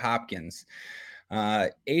DeAndre Hopkins.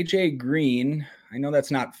 AJ Green, I know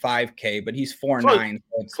that's not 5K, but he's 4.9.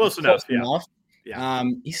 So close enough. Yeah.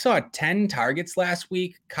 He saw 10 targets last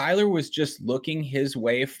week. Kyler was just looking his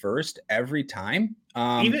way first every time.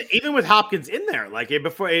 Even with Hopkins in there,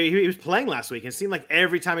 before he was playing last week, it seemed like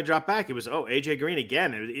every time he dropped back, it was AJ Green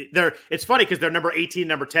again. It's funny because they're number 18,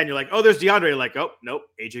 number 10. You're like, oh, there's DeAndre. You're like, oh, nope,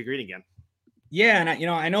 AJ Green again. Yeah, and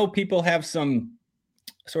I know people have some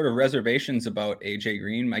sort of reservations about AJ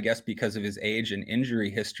Green, I guess because of his age and injury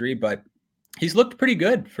history, but he's looked pretty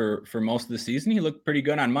good for most of the season. He looked pretty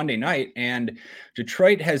good on Monday night, and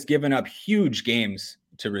Detroit has given up huge games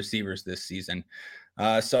to receivers this season.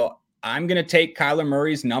 So I'm going to take Kyler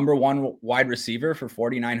Murray's number 1 wide receiver for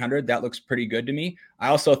 4,900. That looks pretty good to me. I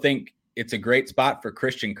also think it's a great spot for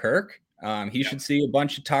Christian Kirk. He should see a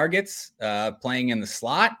bunch of targets playing in the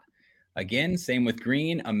slot. Again, same with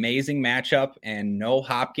Green, amazing matchup, and no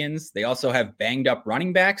Hopkins. They also have banged up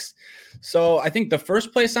running backs. So I think the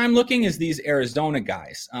first place I'm looking is these Arizona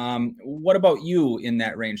guys. What about you in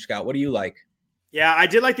that range, Scott? What do you like? Yeah, I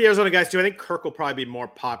did like the Arizona guys too. I think Kirk will probably be more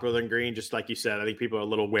popular than Green, just like you said. I think people are a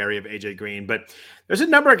little wary of AJ Green, but there's a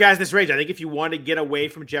number of guys in this range. I think if you want to get away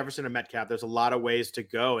from Jefferson and Metcalf, there's a lot of ways to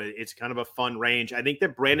go. It's kind of a fun range. I think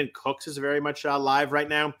that Brandon Cooks is very much live right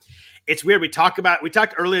now. it's weird. We talked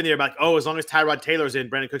earlier in the year about, as long as Tyrod Taylor's in,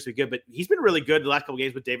 Brandon Cooks will be good. But he's been really good the last couple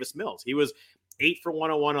games with Davis Mills. He was 8 for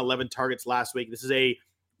 101, 11 targets last week. This is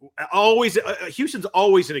Houston's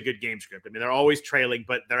always in a good game script. I mean, they're always trailing,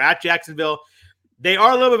 but they're at Jacksonville. They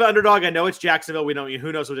are a little bit of an underdog. I know it's Jacksonville.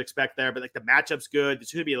 Who knows what to expect there, but like the matchup's good.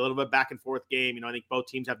 It's going to be a little bit back and forth game. I think both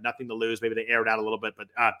teams have nothing to lose. Maybe they air it out a little bit, but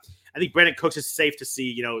I think Brandon Cooks is safe to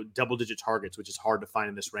see, double-digit targets, which is hard to find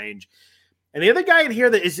in this range. And the other guy in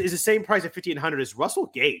here that is the same price at 5,800 is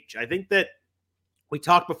Russell Gage. I think that we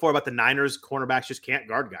talked before about the Niners cornerbacks just can't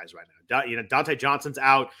guard guys right now. Dante Johnson's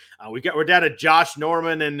out. We're down to Josh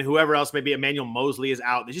Norman and whoever else, maybe Emmanuel Mosley is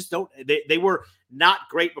out. They just don't. They were not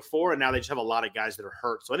great before, and now they just have a lot of guys that are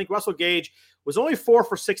hurt. So I think Russell Gage was only 4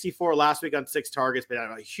 for 64 last week on 6 targets, but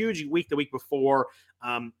had a huge week the week before.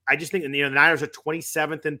 I just think the Niners are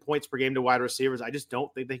 27th in points per game to wide receivers. I just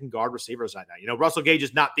don't think they can guard receivers right now. Russell Gage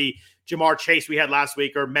is not the Jamar Chase we had last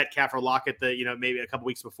week or Metcalf or Lockett maybe a couple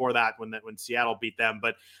weeks before that when Seattle beat them.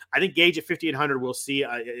 But I think Gage at 5,800 we'll see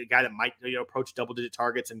a guy that might approach double-digit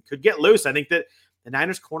targets and could get loose. I think that the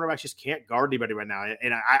Niners cornerbacks just can't guard anybody right now.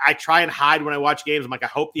 And I try and hide when I watch games. I'm like, I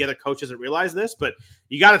hope the other coach doesn't realize this, but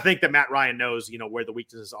you got to think that Matt Ryan knows, where the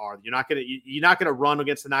weaknesses are. You're not going to run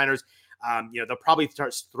against the Niners. They'll probably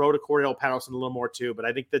throw to Cordell Patterson a little more too, but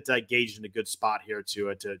I think that Gage is in a good spot here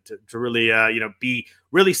to really, be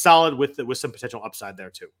really solid with some potential upside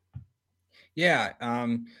there too. Yeah.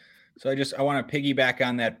 So I want to piggyback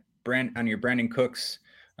on that on your Brandon Cooks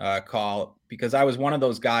call, because I was one of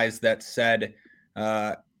those guys that said,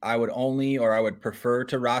 I would prefer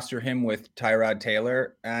to roster him with Tyrod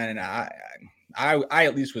Taylor. And I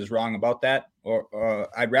at least was wrong about that. Or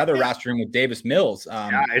I'd rather roster him with Davis Mills.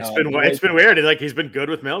 It's been weird. He's been good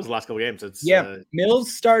with Mills the last couple games.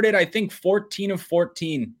 Mills started, I think, 14 of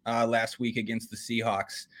 14 last week against the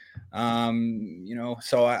Seahawks.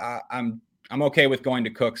 So I'm okay with going to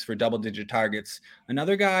Cooks for double-digit targets.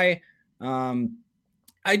 Another guy,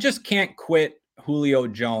 I just can't quit Julio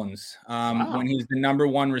Jones when he's the number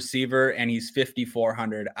one receiver and he's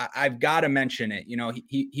 5,400. I've got to mention it.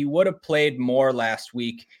 He would have played more last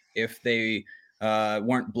week if they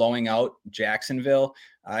weren't blowing out Jacksonville.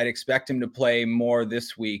 I'd expect him to play more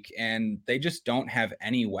this week, and they just don't have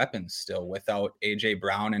any weapons still without A.J.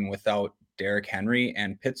 Brown and without Derrick Henry,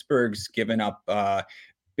 and Pittsburgh's given up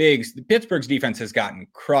Pittsburgh's defense has gotten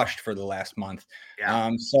crushed for the last month. Yeah.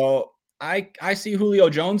 So I see Julio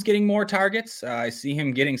Jones getting more targets. I see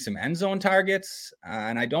him getting some end zone targets,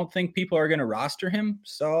 and I don't think people are going to roster him.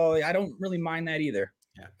 So I don't really mind that either.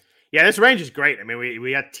 Yeah, this range is great. I mean,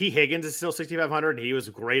 we got T. Higgins is still 6,500. He was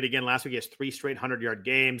great again last week. He has 3 straight 100-yard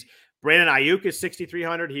games. Brandon Ayuk is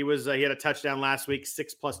 6,300. He had a touchdown last week,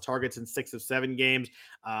 6+ targets in 6 of 7 games.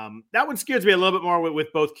 That one scares me a little bit more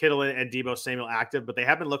with both Kittle and Deebo Samuel active, but they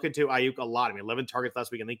have been looking to Ayuk a lot. I mean, 11 targets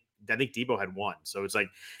last week. I think Deebo had 1. So it's like,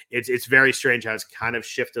 it's very strange how it's kind of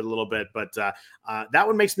shifted a little bit, but that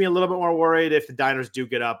one makes me a little bit more worried if the Niners do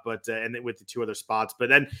get up, and then with the 2 other spots. But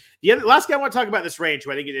then the last guy I want to talk about this range,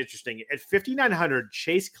 who I think is interesting, at 5,900,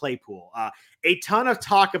 Chase Claypool. A ton of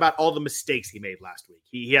talk about all the mistakes he made last week.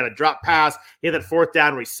 He had a drop pass. He had that 4th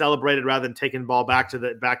down where he celebrated rather than taking the ball back to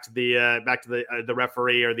the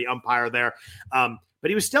referee or the umpire there. But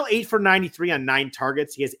he was still 8 for 93 on 9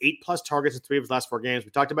 targets. He has 8+ targets in 3 of his last 4 games.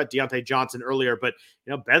 We talked about Deontay Johnson earlier, but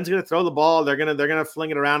Ben's going to throw the ball. They're going to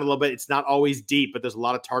fling it around a little bit. It's not always deep, but there's a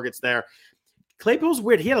lot of targets there. Claypool's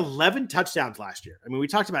weird. He had 11 touchdowns last year. I mean, we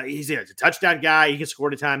talked about he's a touchdown guy. He can score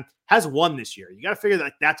at a time. Has 1 this year. You got to figure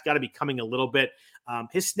that that's got to be coming a little bit.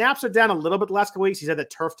 His snaps are down a little bit the last couple weeks. He's had that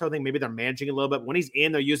turf toe thing. Maybe they're managing a little bit. When he's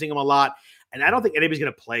in, they're using him a lot. And I don't think anybody's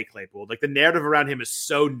going to play Claypool. Like, the narrative around him is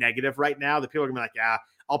so negative right now that people are going to be like,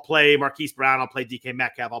 I'll play Marquise Brown. I'll play DK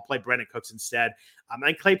Metcalf. I'll play Brandon Cooks instead. I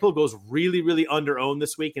think Claypool goes really, really under-owned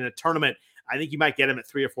this week in a tournament. I think you might get him at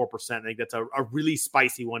 3 or 4%. I think that's a really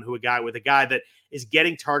spicy one with a guy that is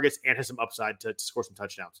getting targets and has some upside to score some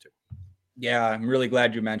touchdowns too. Yeah, I'm really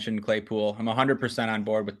glad you mentioned Claypool. I'm 100% on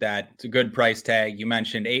board with that. It's a good price tag. You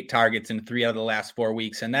mentioned 8 targets in 3 out of the last 4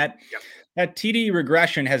 weeks, and that TD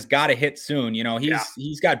regression has got to hit soon.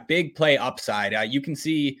 He's got big play upside. You can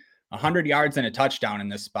see 100 yards and a touchdown in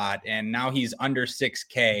this spot, and now he's under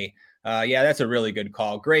 6K. That's a really good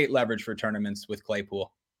call. Great leverage for tournaments with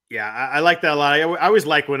Claypool. Yeah, I like that a lot. I always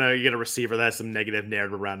like when you get a receiver that has some negative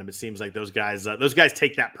narrative around him. It seems like those guys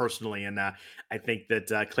take that personally, and I think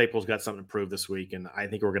that Claypool's got something to prove this week, and I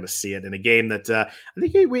think we're going to see it in a game that I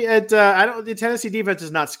think the Tennessee defense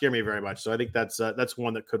does not scare me very much, so I think that's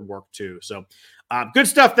one that could work too. So good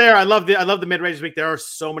stuff there. I love the mid-range this week. There are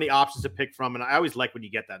so many options to pick from, and I always like when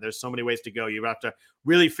you get that. There's so many ways to go. You have to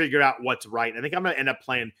really figure out what's right. I think I'm going to end up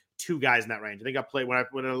playing two guys in that range. I think I play when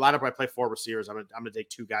in a lineup I play 4 receivers. I'm gonna take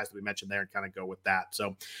 2 guys that we mentioned there and kind of go with that.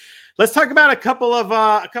 So let's talk about a couple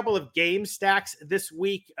of game stacks this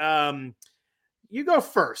week. You go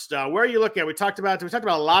first. Where are you looking at? We talked about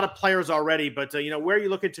a lot of players already, but where are you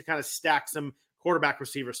looking to kind of stack some quarterback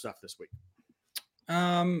receiver stuff this week?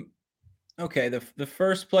 Okay. The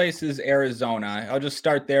first place is Arizona. I'll just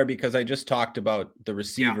start there because I just talked about the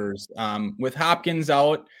receivers. Yeah. With Hopkins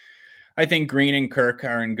out, I think Green and Kirk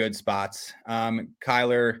are in good spots.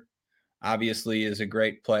 Kyler obviously is a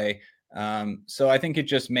great play. So I think it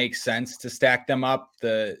just makes sense to stack them up.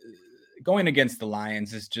 Going against the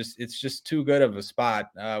Lions it's just too good of a spot.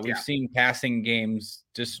 We've seen passing games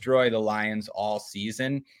destroy the Lions all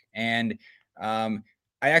season. And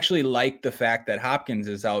I actually like the fact that Hopkins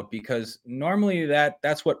is out because normally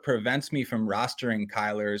that's what prevents me from rostering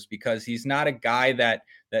Kyler, because he's not a guy that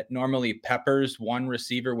normally peppers one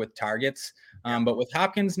receiver with targets. But with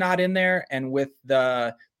Hopkins not in there and with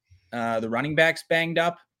the running backs banged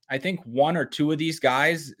up, I think 1 or 2 of these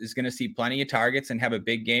guys is going to see plenty of targets and have a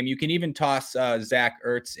big game. You can even toss Zach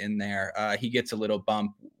Ertz in there. He gets a little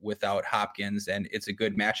bump without Hopkins, and it's a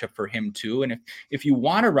good matchup for him too. And if you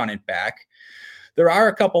want to run it back, there are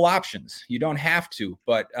a couple options. You don't have to,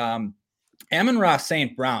 but Amon-Ra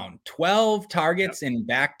St. Brown, 12 targets in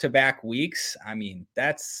back-to-back weeks. I mean,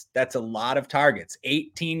 that's a lot of targets.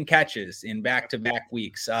 18 catches in back-to-back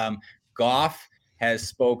weeks. Goff has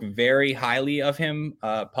spoke very highly of him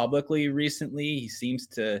publicly recently. He seems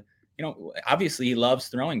to, obviously he loves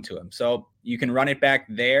throwing to him. So you can run it back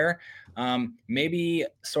there. Maybe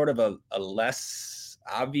sort of a less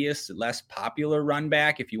obvious, less popular run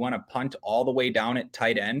back if you want to punt all the way down at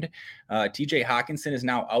tight end. TJ Hawkinson is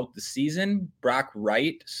now out the season. Brock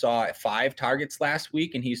Wright saw 5 targets last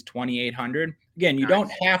week and he's 2,800. Again, you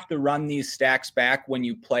don't have to run these stacks back when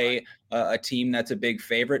you play a team that's a big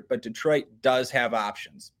favorite, but Detroit does have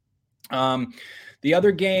options. The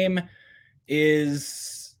other game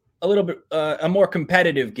is a little bit a more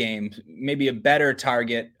competitive game, maybe a better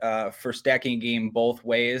target for stacking a game both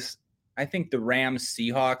ways. I think the Rams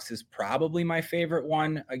Seahawks is probably my favorite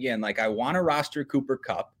one. Again, I want to roster Cooper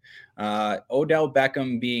Kupp. Odell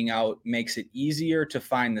Beckham being out makes it easier to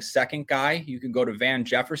find the second guy. You can go to Van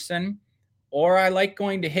Jefferson, or I like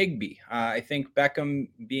going to Higbee. I think Beckham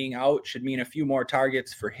being out should mean a few more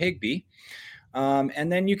targets for Higbee.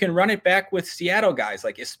 And then you can run it back with Seattle guys,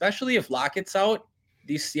 especially if Lockett's out.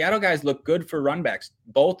 These Seattle guys look good for run backs,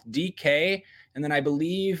 both DK and then I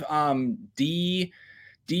believe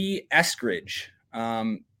D Eskridge.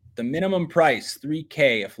 The minimum price,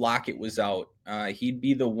 $3,000 if Lockett was out. He'd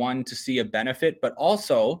be the one to see a benefit, but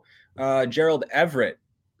also Gerald Everett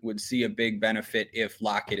would see a big benefit if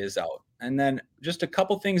Lockett is out. And then just a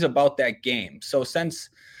couple things about that game. So since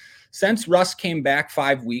Russ came back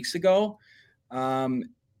 5 weeks ago,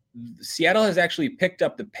 Seattle has actually picked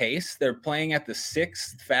up the pace. They're playing at the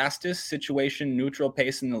 6th fastest situation neutral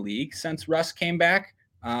pace in the league since Russ came back.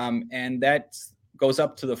 And that goes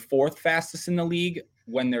up to the 4th fastest in the league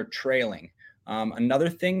when they're trailing. Another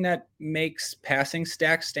thing that makes passing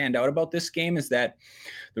stacks stand out about this game is that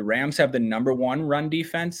the Rams have the number 1 run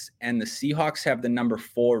defense and the Seahawks have the number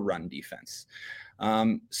 4 run defense.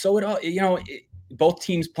 So it all, both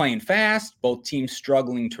teams playing fast, both teams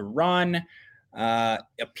struggling to run,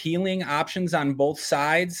 appealing options on both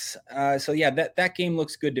sides. So yeah, that game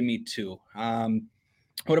looks good to me too.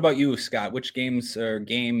 What about you, Scott? Which games or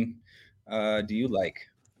game do you like?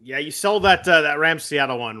 Yeah, you sold that Rams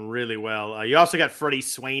Seattle one really well. You also got Freddie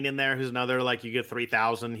Swain in there, who's another you get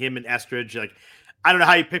 3,000. Him and Eskridge, I don't know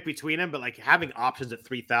how you pick between them, but having options at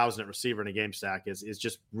 3,000 at receiver in a game stack is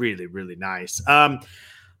just really, really nice.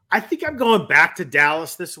 I think I'm going back to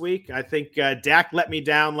Dallas this week. I think Dak let me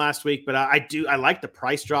down last week, but I like the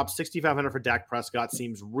price drop. 6,500 for Dak Prescott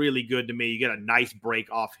seems really good to me. You get a nice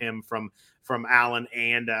break off him from Allen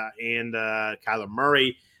and Kyler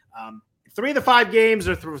Murray. 3 of the 5 games,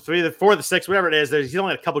 or 3 of the 4 of the 6, whatever it is, he's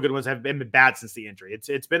only had a couple good ones that have been bad since the injury.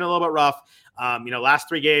 It's been a little bit rough. Last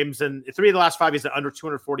 3 games and 3 of the last 5, he's at under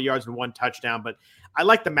 240 yards and 1 touchdown. But I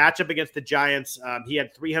like the matchup against the Giants. He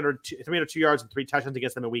had 302 yards and 3 touchdowns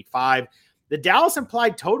against them in week 5. The Dallas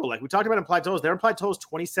implied total, we talked about implied totals, their implied total is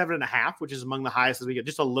 27.5, which is among the highest as we get,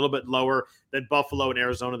 just a little bit lower than Buffalo and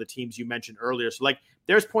Arizona, the teams you mentioned earlier. So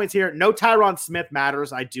there's points here. No Tyron Smith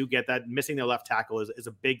matters. I do get that. Missing their left tackle is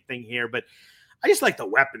a big thing here, but I just like the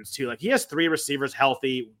weapons too. He has 3 receivers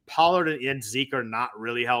healthy. Pollard and Zeke are not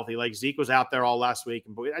really healthy. Zeke was out there all last week,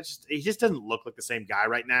 and he just doesn't look like the same guy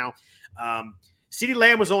right now. CeeDee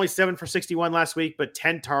Lamb was only 7 for 61 last week, but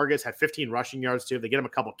 10 targets, had 15 rushing yards too. If they get him a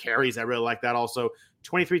couple carries, I really like that also.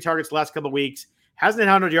 23 targets the last couple of weeks. hasn't hit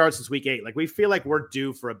 100 yards since week 8. Like, we feel like we're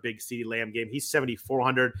due for a big CeeDee Lamb game. He's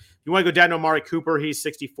 7,400. If you want to go down to Amari Cooper, he's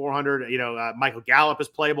 6,400. Michael Gallup is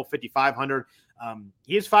playable, 5,500.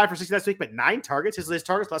 He is 5 for 60 last week, but 9 targets. His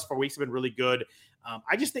targets last 4 weeks have been really good.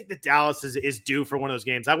 I just think that Dallas is due for one of those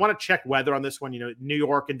games. I want to check weather on this one. New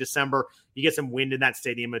York in December, you get some wind in that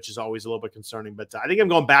stadium, which is always a little bit concerning. But I think I'm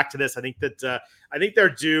going back to this. I think they're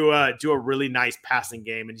due a really nice passing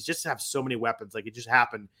game, and you just have so many weapons. Like, it just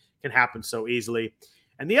can happen so easily.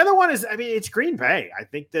 And the other one is, it's Green Bay. I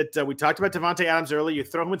think that we talked about Davante Adams earlier. You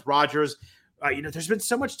throw him with Rodgers. There's been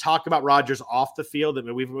so much talk about Rodgers off the field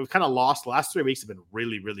that we've kind of lost. The last 3 weeks have been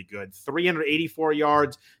really, really good. 384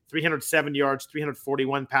 yards, 307 yards,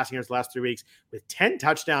 341 passing yards the last 3 weeks with 10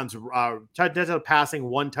 touchdowns, touchdown passing,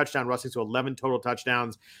 1 touchdown rushing, so 11 total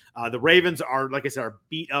touchdowns. The Ravens are, like I said, are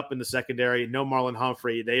beat up in the secondary. No Marlon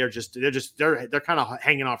Humphrey. They're kind of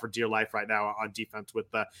hanging on for dear life right now on defense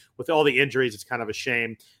with all the injuries. It's kind of a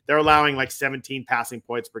shame. They're allowing like 17 passing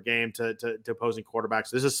points per game to opposing quarterbacks.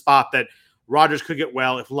 So this is a spot that Rodgers could get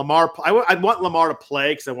well. If Lamar, I'd want Lamar to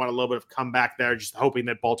play because I want a little bit of comeback there, just hoping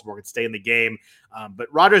that Baltimore could stay in the game.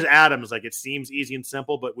 But Rodgers Adams, like, it seems easy and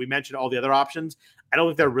simple, but we mentioned all the other options. I don't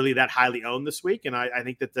think they're really that highly owned this week, and I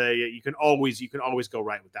think that you can always go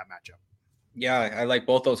right with that matchup. Yeah, I like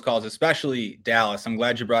both those calls, especially Dallas. I'm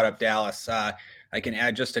glad you brought up Dallas. I can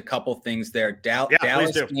add just a couple things there.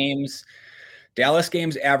 Dallas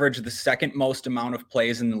games average the second most amount of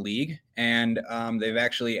plays in the league, and they've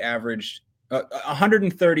actually averaged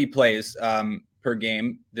 130 plays per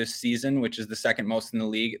game this season, which is the second most in the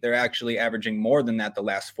league. They're actually averaging more than that the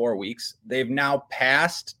last 4 weeks. They've now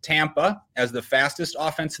passed Tampa as the fastest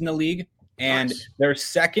offense in the league, and they're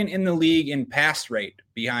second in the league in pass rate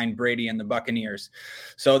behind Brady and the Buccaneers.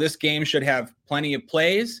 So this game should have plenty of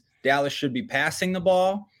plays. Dallas should be passing the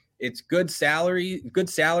ball. It's good salary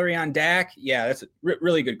on Dak. Yeah, that's a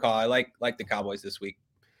really good call. I like the Cowboys this week.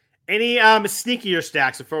 Any sneakier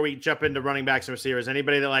stacks before we jump into running backs and receivers?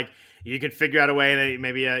 Anybody that, like, you can figure out a way that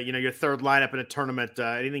maybe your third lineup in a tournament?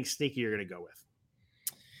 Anything sneaky you're going to go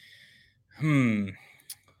with?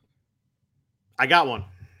 I got one.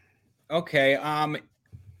 Okay.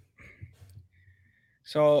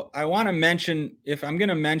 So I want to mention, if I'm going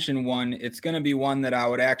to mention one, it's going to be one that I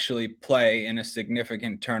would actually play in a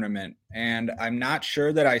significant tournament. And I'm not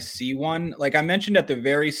sure that I see one. Like I mentioned at the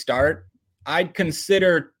very start, I'd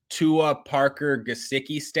consider Tua, Parker,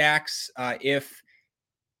 Gesicki stacks if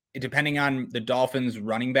depending on the Dolphins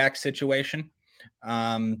running back situation.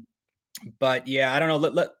 But yeah, I don't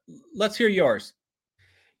know. Let's hear yours.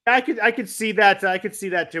 I could see that. I could see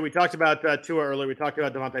that too. We talked about Tua earlier. We talked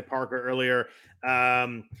about Devontae Parker earlier.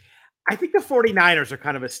 I think the 49ers are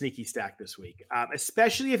kind of a sneaky stack this week,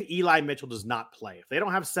 especially if Eli Mitchell does not play. If they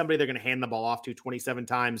don't have somebody they're going to hand the ball off to 27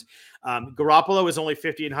 times. Garoppolo is only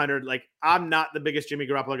 5,800. Like, I'm not the biggest Jimmy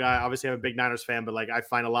Garoppolo guy. Obviously, I'm a big Niners fan, but like I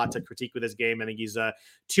find a lot to critique with this game. I think he's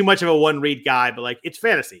too much of a one-read guy, but like it's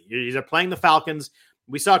fantasy. He's playing the Falcons.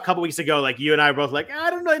 We saw a couple weeks ago, like you and I were both like, I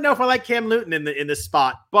don't really know if I like Cam Newton in this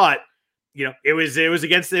spot, but it was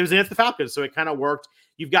against the Falcons, so it kind of worked.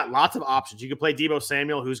 You've got lots of options. You can play Deebo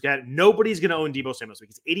Samuel, nobody's going to own Deebo Samuel this week.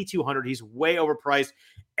 He's 8,200. He's way overpriced.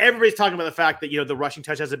 Everybody's talking about the fact that the rushing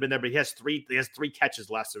touch hasn't been there, but he has three catches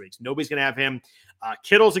the last 2 weeks. Nobody's going to have him.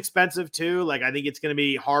 Kittle's expensive too. Like I think it's going to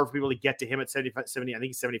be hard for people to get to him at 70. I think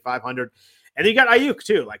he's 7,500. And then you got Ayuk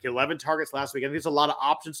too, like 11 targets last week. I think there's a lot of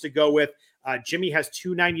options to go with. Jimmy has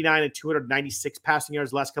 299 and 296 passing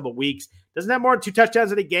yards the last couple of weeks. Doesn't have more than 2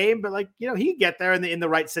 touchdowns in a game, but he can get there in the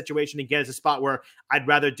right situation. Again, it's a spot where I'd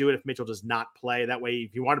rather do it if Mitchell does not play. That way,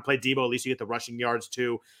 if you want to play Deebo, at least you get the rushing yards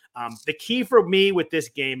too. The key for me with this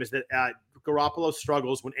game is that Garoppolo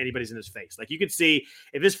struggles when anybody's in his face. Like you can see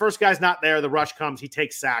if his first guy's not there, the rush comes, he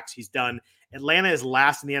takes sacks, he's done. Atlanta is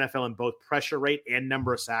last in the NFL in both pressure rate and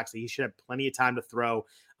number of sacks. So he should have plenty of time to throw.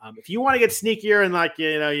 If you want to get sneakier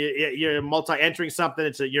and you're multi-entering something,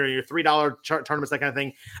 it's your $3 tournaments, that kind of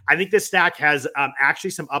thing. I think this stack has actually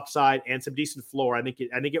some upside and some decent floor. I think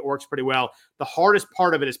it works pretty well. The hardest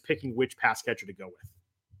part of it is picking which pass catcher to go with.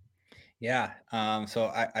 Yeah. So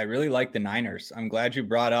I really like the Niners. I'm glad you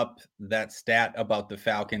brought up that stat about the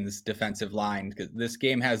Falcons defensive line, because this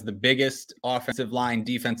game has the biggest offensive line,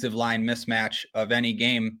 defensive line mismatch of any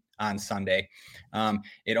game on Sunday.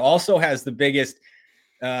 It also has the biggest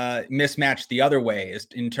mismatch the other way is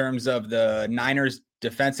in terms of the Niners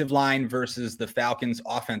defensive line versus the Falcons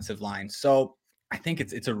offensive line. So I think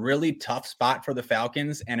it's a really tough spot for the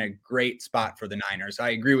Falcons and a great spot for the Niners.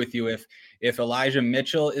 I agree with you. If Elijah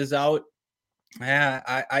Mitchell is out,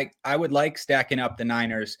 I would like stacking up the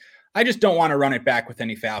Niners. I just don't want to run it back with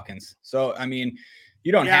any Falcons. So, I mean,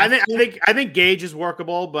 You don't have I think Gage is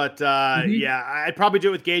workable, but yeah, I'd probably do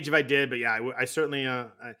it with Gage if I did. But yeah, I certainly. I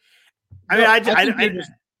don't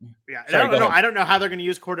know how they're going to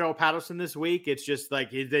use Cordell Patterson this week. It's just like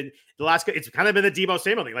the last. It's kind of been the Deebo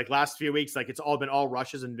Samuel thing. Like last few weeks, like it's all been all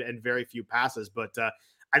rushes and very few passes. But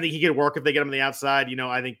I think he could work if they get him on the outside.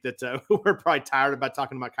 I think that we're probably tired about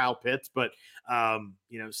talking about Kyle Pitts, but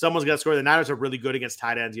someone's got to score. The Niners are really good against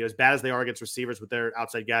tight ends. As bad as they are against receivers with their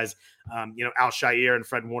outside guys, Al-Shaair and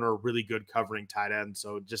Fred Warner are really good covering tight ends.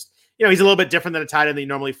 So just he's a little bit different than a tight end that you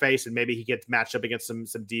normally face, and maybe he gets matched up against some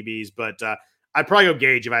DBs. But I'd probably go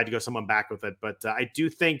Gage if I had to go someone back with it. But I do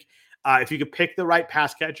think if you could pick the right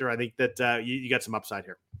pass catcher, I think that you got some upside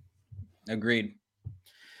here. Agreed.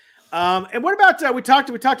 And what about we talked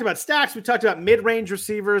about stacks, we talked about mid-range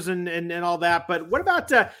receivers and all that, but what about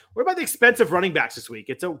the expensive running backs this week?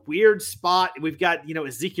 It's a weird spot. We've got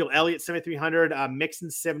Ezekiel Elliott 7,300, Mixon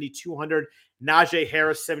 7,200, Najee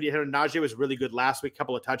Harris 7,800. Najee was really good last week,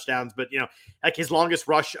 couple of touchdowns, but like his longest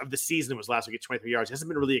rush of the season was last week at 23 yards. It hasn't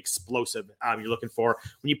been really explosive. You're looking for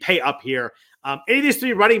when you pay up here. Any of these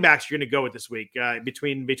three running backs you're going to go with this week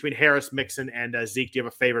between Harris, Mixon, and Zeke? Do you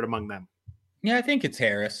have a favorite among them? Yeah, I think it's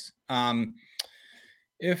Harris.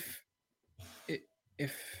 If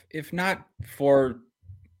not for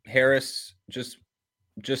Harris, just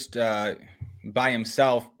by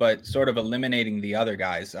himself, but sort of eliminating the other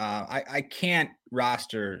guys, I can't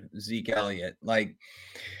roster Zeke Elliott. Like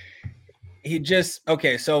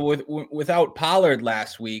so without Pollard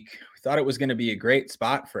last week, thought it was going to be a great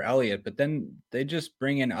spot for Elliott, but then they just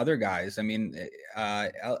bring in other guys. I mean, I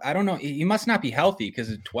don't know. He must not be healthy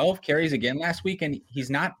because 12 carries again last week, and he's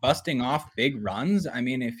not busting off big runs. I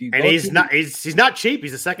mean, if you he's not cheap.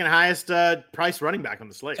 He's the second highest price running back on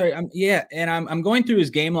the slate. Sorry, I'm going through his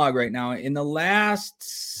game log right now. In the last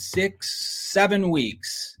 6-7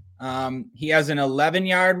 weeks, he has an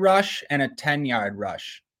 11-yard rush and a 10-yard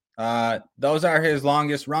rush. Those are his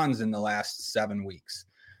longest runs in the last 7 weeks.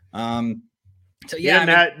 So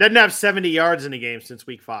yeah, doesn't have 70 yards in a game since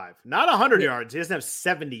week 5. Not 100 yards. He doesn't have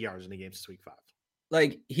 70 yards in a game since week 5.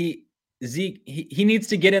 Like Zeke needs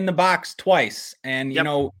to get in the box twice, and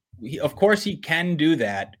of course he can do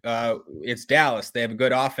that. It's Dallas. They have a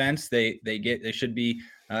good offense. They should be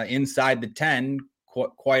inside the 10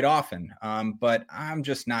 quite often. But I'm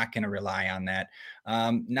just not going to rely on that.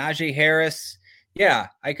 Najee Harris, yeah,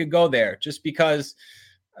 I could go there just because.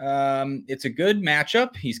 It's a good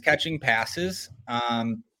matchup. He's catching passes.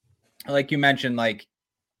 Like you mentioned, like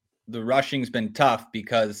the rushing's been tough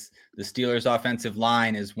because the Steelers' offensive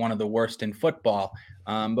line is one of the worst in football.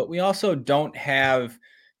 But we also don't have,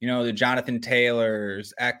 the Jonathan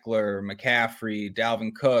Taylors, Eckler, McCaffrey,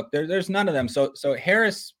 Dalvin Cook. There's none of them. So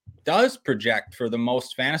Harris does project for the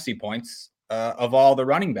most fantasy points of all the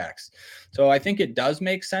running backs. So I think it does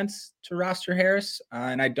make sense to roster Harris.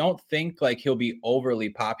 And I don't think like he'll be overly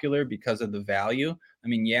popular because of the value. I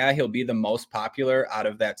mean, yeah, he'll be the most popular out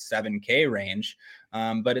of that 7K range,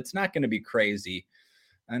 but it's not going to be crazy.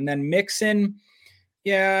 And then Mixon,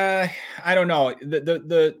 yeah, I don't know.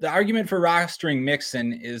 The argument for rostering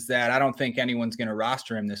Mixon is that I don't think anyone's going to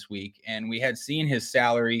roster him this week. And we had seen his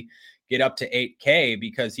salary get up to 8K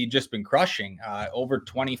because he'd just been crushing over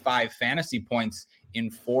 25 fantasy points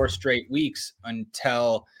in 4 straight weeks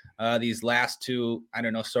until these last 2, I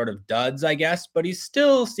don't know, sort of duds, I guess, but he's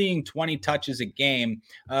still seeing 20 touches a game.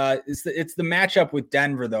 It's the matchup with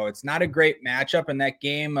Denver, though. It's not a great matchup, and that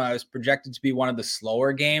game is projected to be one of the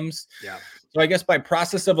slower games. Yeah. So I guess by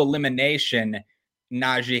process of elimination,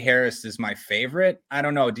 Najee Harris is my favorite. I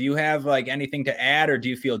don't know. Do you have like anything to add, or do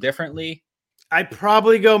you feel differently? I'd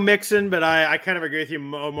probably go Mixon, but I kind of agree with you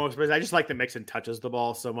most. But I just like that Mixon touches the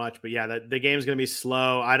ball so much. But yeah, the game's going to be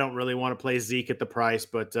slow. I don't really want to play Zeke at the price,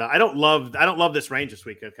 but I don't love this range this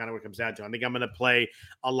week. That's kind of what it comes down to. I think I'm going to play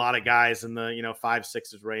a lot of guys in the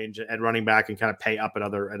 5-6 range at running back and kind of pay up at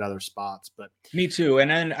other spots. But me too. And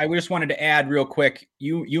then I just wanted to add real quick.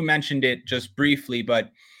 You mentioned it just briefly, but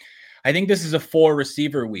I think this is a 4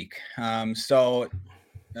 receiver week.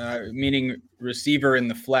 Meaning receiver in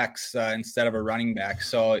the flex instead of a running back.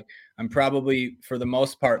 So I'm probably, for the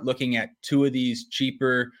most part, looking at 2 of these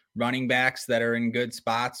cheaper running backs that are in good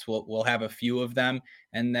spots. We'll have a few of them.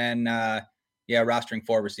 And then, rostering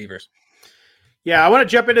 4 receivers. Yeah, I want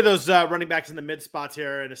to jump into those running backs in the mid spots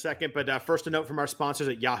here in a second. But first, a note from our sponsors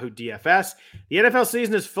at Yahoo DFS. The NFL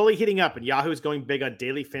season is fully heating up, and Yahoo is going big on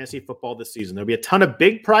daily fantasy football this season. There'll be a ton of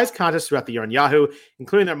big prize contests throughout the year on Yahoo,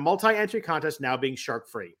 including their multi-entry contest now being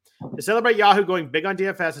shark-free. To celebrate Yahoo going big on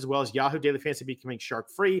DFS, as well as Yahoo Daily Fantasy becoming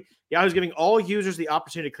shark-free, Yahoo is giving all users the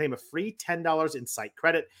opportunity to claim a free $10 in site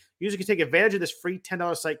credit. Users can take advantage of this free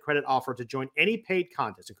 $10 site credit offer to join any paid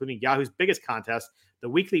contest, including Yahoo's biggest contest, the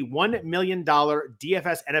weekly $1 million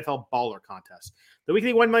DFS NFL Baller Contest. The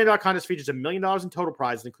weekly $1 million contest features $1 million in total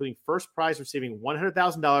prizes, including first prize receiving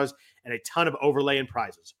 $100,000 and a ton of overlay and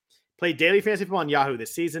prizes. Play daily fantasy football on Yahoo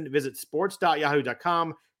this season. Visit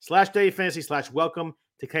sports.yahoo.com/dailyfantasy/welcome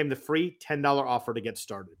to claim the free $10 offer to get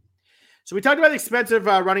started. So we talked about the expensive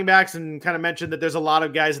running backs and kind of mentioned that there's a lot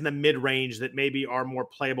of guys in the mid-range that maybe are more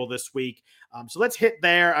playable this week. So let's hit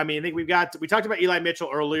there. I mean, I think we talked about Eli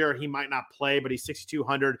Mitchell earlier. He might not play, but he's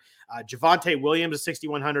 6,200. Javonte Williams is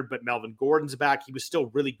 6,100, but Melvin Gordon's back. He was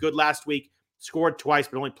still really good last week, scored twice,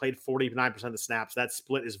 but only played 49% of the snaps. That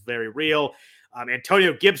split is very real.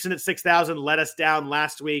 Antonio Gibson at 6,000 let us down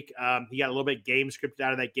last week. He got a little bit game scripted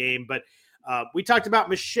out of that game, but we talked about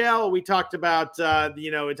Michelle. We talked about, we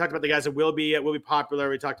talked about the guys that will be popular.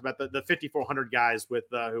 We talked about the 5,400 guys with,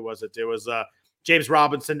 who was it? It was James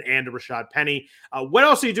Robinson and Rashad Penny. What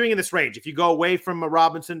else are you doing in this range? If you go away from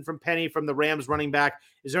Robinson, from Penny, from the Rams running back,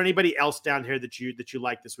 is there anybody else down here that you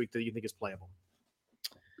like this week that you think is playable?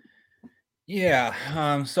 Yeah.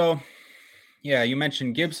 You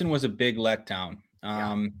mentioned Gibson was a big letdown.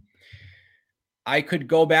 I could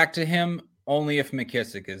go back to him only if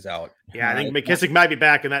McKissick is out. Yeah, I think McKissick might be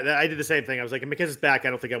back, and I did the same thing. I was like, if McKissick's back, I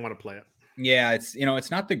don't think I want to play it. Yeah,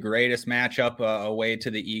 it's not the greatest matchup away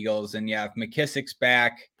to the Eagles, and yeah, if McKissick's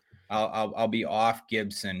back, I'll be off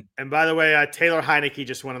Gibson. And by the way, Taylor Heineke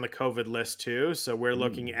just went on the COVID list too, so we're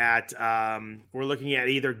looking at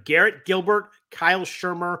either Garrett Gilbert, Kyle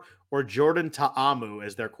Shermer, or Jordan Ta'amu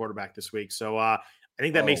as their quarterback this week. So I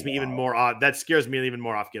think that makes me even more odd. That scares me even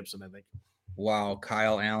more off Gibson, I think. Wow,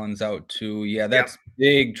 Kyle Allen's out too. Yeah, that's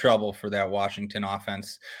big trouble for that Washington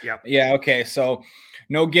offense. Yep. Yeah, okay, so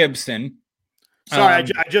no Gibson. Sorry, I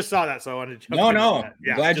just saw that, so I wanted to jump No.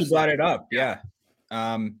 Yeah, glad you brought it up. Yeah.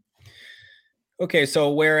 Okay,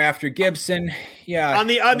 so where after Gibson? Yeah. On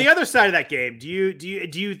the other side of that game, do you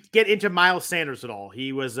get into Miles Sanders at all?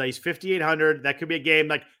 He's 5,800. That could be a game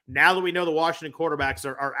like now that we know the Washington quarterbacks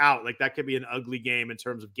are out. Like that could be an ugly game in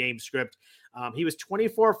terms of game script. He was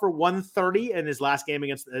 24 for 130 in his last game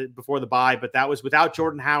against before the bye, but that was without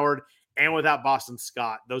Jordan Howard and without Boston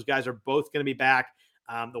Scott. Those guys are both going to be back.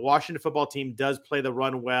 The Washington football team does play the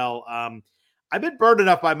run well. I've been burned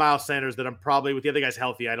enough by Miles Sanders that I'm probably, with the other guys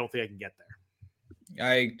healthy, I don't think I can get there.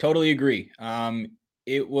 I totally agree. I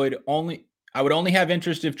would only have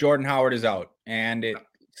interest if Jordan Howard is out, and it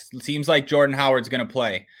seems like Jordan Howard's going to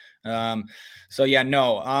play.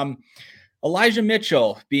 Elijah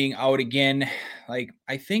Mitchell being out again, like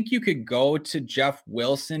I think you could go to Jeff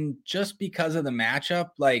Wilson just because of the matchup.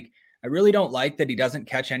 Like I really don't like that he doesn't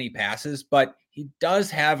catch any passes, but he does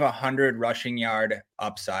have 100 rushing yard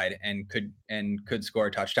upside and could score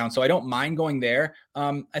a touchdown. So I don't mind going there.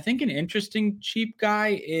 I think an interesting cheap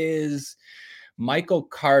guy is Michael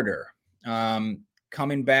Carter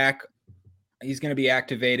coming back. He's going to be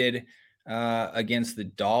activated against the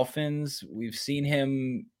Dolphins. We've seen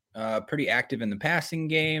him pretty active in the passing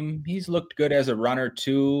game. He's looked good as a runner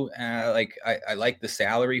too. I like the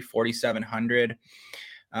salary, 4,700.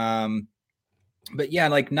 But yeah,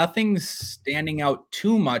 like nothing's standing out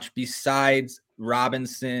too much besides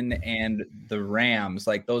Robinson and the Rams.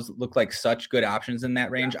 Like those look like such good options in that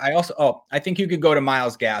range. I think you could go to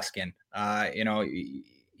Myles Gaskin. It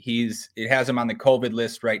has him on the COVID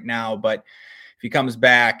list right now, but if he comes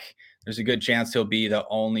back, there's a good chance he'll be the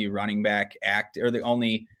only running back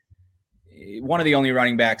one of the only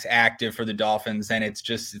running backs active for the Dolphins. And it's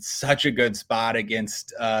such a good spot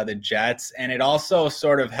against the Jets. And it also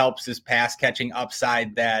sort of helps his pass catching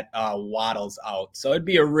upside that Waddle's out. So it'd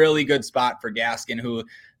be a really good spot for Gaskin, who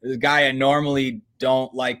is a guy I normally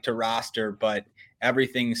don't like to roster, but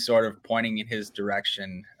everything's sort of pointing in his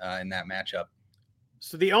direction in that matchup.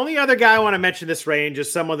 So the only other guy I want to mention this range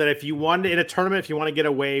is someone that if you want in a tournament, if you want to get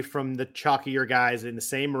away from the chalkier guys in the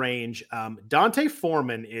same range, Dante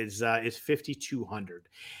Foreman is 5,200.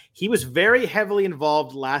 He was very heavily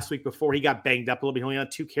involved last week before he got banged up a little bit. He only had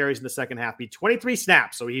 2 carries in the second half. He had 23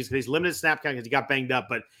 snaps, so he's limited snap count because he got banged up.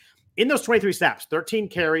 But in those 23 snaps, 13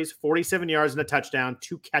 carries, 47 yards and a touchdown,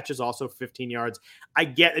 2 catches, also 15 yards. I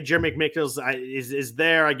get that Jeremy McNichols is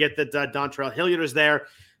there. I get that Dontrell Hilliard is there.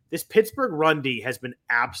 This Pittsburgh run D has been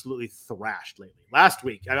absolutely thrashed lately. Last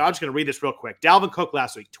week, I'm just going to read this real quick. Dalvin Cook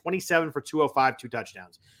last week, 27 for 205, 2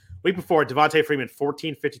 touchdowns. Week before, Devontae Freeman,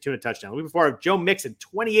 14, 52 and a touchdown. Week before, Joe Mixon,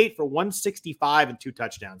 28 for 165 and 2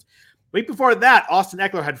 touchdowns. Week before that, Austin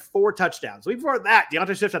Eckler had 4 touchdowns. Week before that,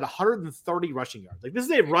 DeAndre Swift had 130 rushing yards. Like, this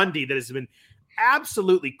is a run D that has been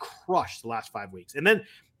absolutely crushed the last 5 weeks. And then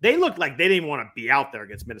they looked like they didn't want to be out there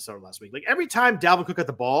against Minnesota last week. Like, every time Dalvin Cook got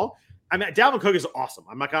the ball, I mean, Dalvin Cook is awesome.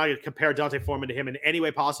 I'm not going to compare Dante Foreman to him in any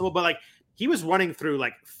way possible, but like, he was running through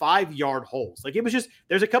like 5-yard holes. Like, it was just,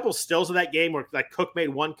 there's a couple stills of that game where like Cook made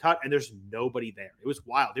one cut and there's nobody there. It was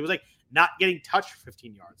wild. It was like not getting touched for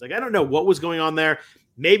 15 yards. Like, I don't know what was going on there.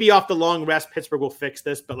 Maybe off the long rest, Pittsburgh will fix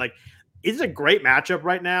this, but like, it's a great matchup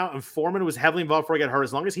right now. And Foreman was heavily involved before he got hurt.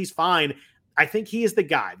 As long as he's fine, I think he is the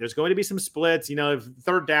guy. There's going to be some splits, if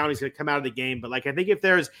third down, he's going to come out of the game. But like, I think if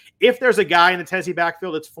there's a guy in the Tennessee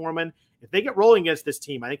backfield, it's Foreman. If they get rolling against this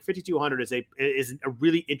team, I think 5,200 is a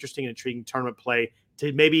really interesting and intriguing tournament play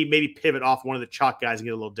to maybe pivot off one of the chalk guys and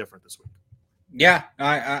get a little different this week. Yeah,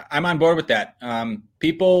 I'm on board with that.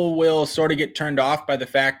 People will sort of get turned off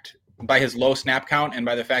by his low snap count and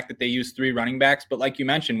by the fact that they use 3 running backs. But like you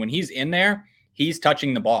mentioned, when he's in there, he's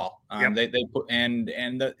touching the ball. Yep.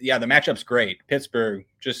 The matchup's great. Pittsburgh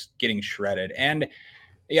just getting shredded. And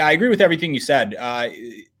yeah, I agree with everything you said.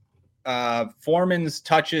 Foreman's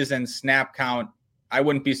touches and snap count, I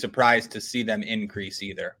wouldn't be surprised to see them increase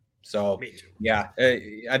either. So yeah,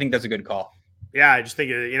 I think that's a good call. Yeah, I just think,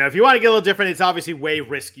 if you want to get a little different, it's obviously way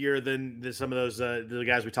riskier than some of those the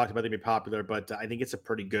guys we talked about. They'd be popular, but I think it's a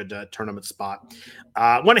pretty good tournament spot.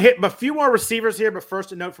 Want to hit a few more receivers here, but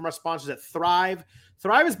first a note from our sponsors at Thrive.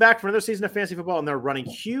 Thrive is back for another season of fantasy football, and they're running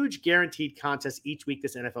huge guaranteed contests each week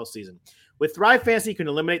this NFL season. With Thrive Fantasy, you can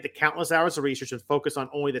eliminate the countless hours of research and focus on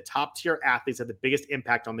only the top-tier athletes that have the biggest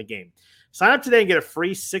impact on the game. Sign up today and get a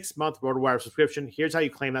free 6-month RotoWire subscription. Here's how you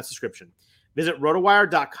claim that subscription. Visit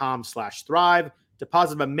rotowire.com/thrive.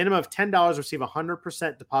 Deposit a minimum of $10, receive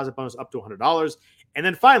 100% deposit bonus up to $100. And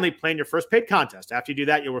then finally, play in your first paid contest. After you do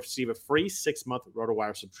that, you'll receive a free 6-month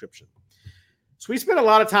RotoWire subscription. So we spent a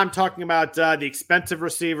lot of time talking about the expensive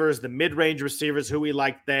receivers, the mid-range receivers, who we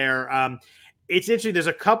like there. It's interesting. There's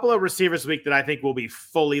a couple of receivers this week that I think will be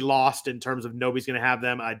fully lost in terms of nobody's going to have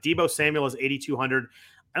them. Deebo Samuel is 8,200.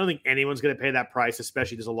 I don't think anyone's going to pay that price,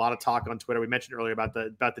 especially there's a lot of talk on Twitter. We mentioned earlier about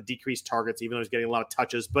the decreased targets, even though he's getting a lot of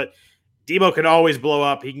touches. But Deebo can always blow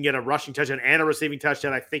up. He can get a rushing touchdown and a receiving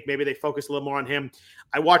touchdown. I think maybe they focus a little more on him.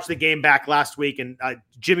 I watched the game back last week, and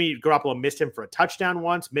Jimmy Garoppolo missed him for a touchdown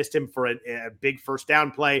once, missed him for a big first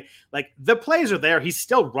down play. Like, the plays are there. He's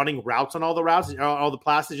still running routes on all the routes, all the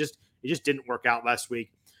passes. It just didn't work out last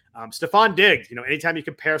week. Stephon Diggs, anytime you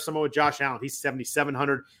compare someone with Josh Allen, he's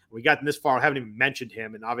 7,700. We got this far. I haven't even mentioned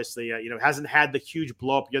him. And obviously, hasn't had the huge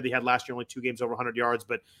blow up year that he had last year, only 2 games over 100 yards.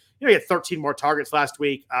 But, he had 13 more targets last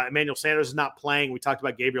week. Emmanuel Sanders is not playing. We talked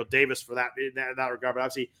about Gabriel Davis for that regard. But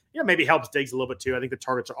obviously, maybe helps Diggs a little bit too. I think the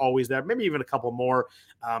targets are always there. Maybe even a couple more.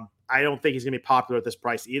 I don't think he's going to be popular at this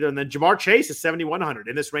price either. And then Jamar Chase is 7,100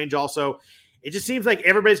 in this range also. It just seems like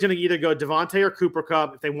everybody's going to either go Devontae or Cooper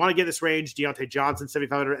Kupp. If they want to get this range, Deontay Johnson,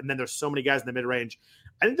 7,500, and then there's so many guys in the mid-range.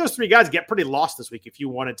 I think those 3 guys get pretty lost this week if you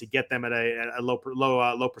wanted to get them at a low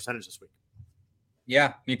percentage this week.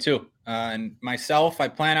 Yeah, me too. And myself, I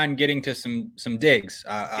plan on getting to some Diggs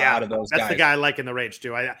out of those guys. That's the guy I like in the range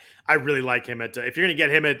too. I really like him at if you're going to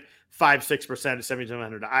get him at 5-6% at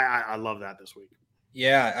 7,700. I love that this week.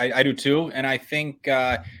 Yeah, I do too, and I think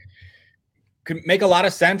could make a lot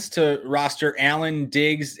of sense to roster Allen,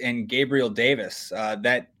 Diggs, and Gabriel Davis.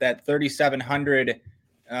 That 3,700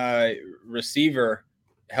 receiver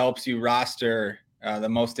helps you roster the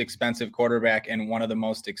most expensive quarterback and one of the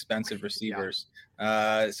most expensive receivers.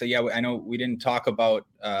 I know we didn't talk about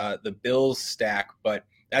the Bills stack, but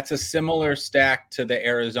that's a similar stack to the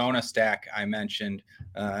Arizona stack I mentioned.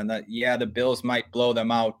 The Bills might blow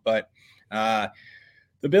them out, but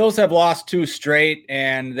the Bills have lost 2 straight,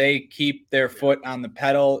 and they keep their foot on the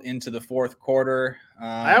pedal into the fourth quarter.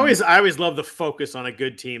 I always love the focus on a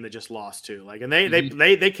good team that just lost too. And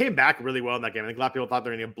they came back really well in that game. I think a lot of people thought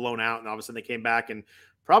they were going to get blown out, and all of a sudden they came back and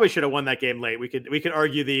probably should have won that game late. We could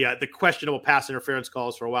argue the questionable pass interference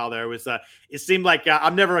calls for a while there. It seemed like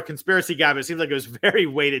I'm never a conspiracy guy, but it seems like it was very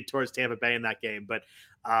weighted towards Tampa Bay in that game. But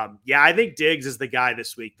I think Diggs is the guy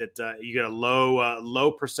this week that you get a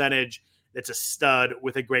low percentage. It's a stud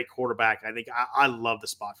with a great quarterback. I think I love the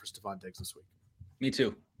spot for Stephon Diggs this week. Me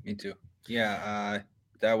too. Yeah,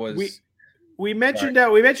 that was. We mentioned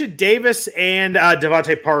Davis and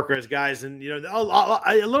Devontae Parker as guys, and a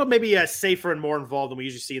little maybe safer and more involved than we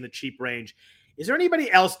usually see in the cheap range. Is there anybody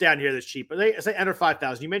else down here that's cheap? They say under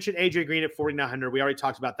 5,000. You mentioned AJ Green at 4,900. We already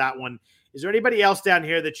talked about that one. Is there anybody else down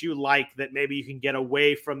here that you like that maybe you can get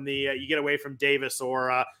away from from Davis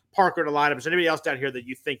or Parker to lineup? Is there anybody else down here that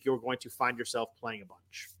you think you're going to find yourself playing a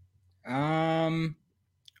bunch?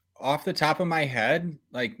 off the top of my head,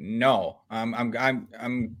 like, no. I'm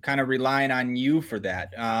kind of relying on you for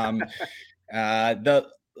that. The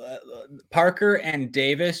Parker and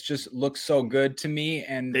Davis just look so good to me,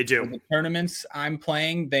 and they do. For the tournaments I'm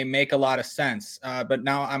playing, they make a lot of sense. But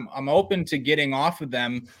now I'm open to getting off of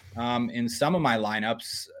them in some of my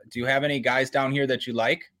lineups. Do you have any guys down here that you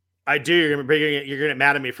like? I do. You're gonna get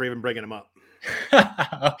mad at me for even bringing them up.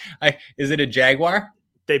 Is it a Jaguar?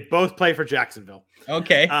 They both play for Jacksonville.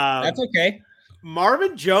 Okay, that's okay.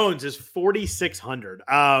 Marvin Jones is 4,600.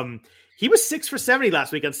 He was 6 for 70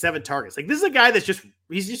 last week on 7 targets. Like, this is a guy that's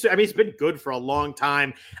he's been good for a long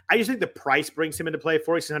time. I just think the price brings him into play.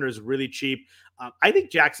 4,600 is really cheap. I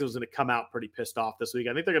think Jacksonville's going to come out pretty pissed off this week.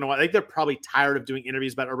 I think they're probably tired of doing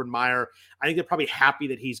interviews about Urban Meyer. I think they're probably happy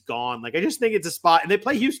that he's gone. Like, I just think it's a spot, and they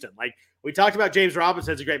play Houston. Like, we talked about James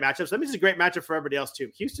Robinson as a great matchup. So that means it's a great matchup for everybody else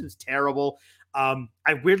too. Houston's terrible.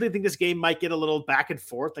 I weirdly think this game might get a little back and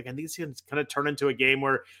forth. Like, I think it's going to kind of turn into a game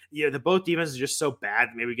where, the both defenses are just so bad.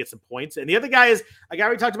 Maybe we get some points. And the other guy is a guy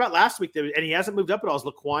we talked about last week, and he hasn't moved up at all, is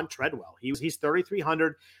Laquan Treadwell. He's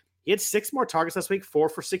 3,300. He had 6 more targets last week, 4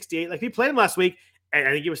 for 68. Like, if you played him last week, and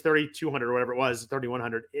I think it was 3,200 or whatever it was,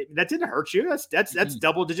 3,100. That didn't hurt you. That's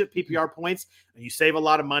double-digit PPR points, and you save a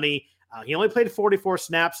lot of money. He only played 44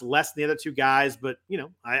 snaps, less than the other 2 guys, but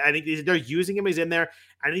I think they're using him. He's in there,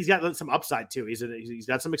 and he's got some upside too. He's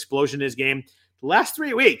got some explosion in his game. The last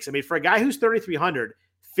 3 weeks, I mean, for a guy who's 3,300,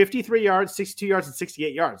 53 yards, 62 yards, and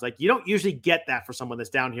 68 yards. Like, you don't usually get that for someone that's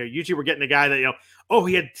down here. Usually we're getting a guy that,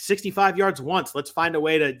 he had 65 yards once. Let's find a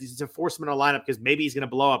way to force him in our lineup because maybe he's going to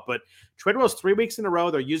blow up. But Treadwell's 3 weeks in a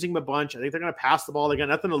row. They're using him a bunch. I think they're going to pass the ball. They got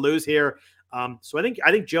nothing to lose here. So I think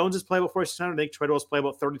Jones is playable 4,600. I think Treadwell's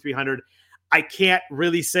playable 3,300. I can't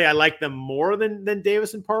really say I like them more than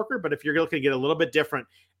Davis and Parker, but if you're looking to get a little bit different,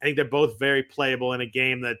 I think they're both very playable in a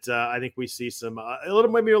game that I think we see some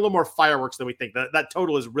maybe a little more fireworks than we think. That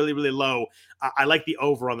total is really, really low. I like the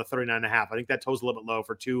over on the 39.5. I think that total's a little bit low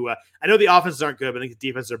for 2. I know the offenses aren't good, but I think the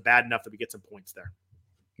defenses are bad enough that we get some points there.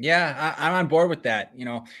 Yeah, I'm on board with that.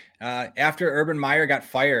 After Urban Meyer got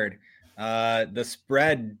fired, the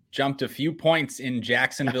spread jumped a few points in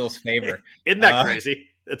Jacksonville's favor. Isn't that crazy?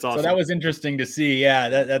 It's awesome. So that was interesting to see. Yeah,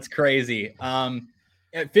 that's crazy.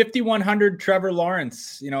 At 5,100, Trevor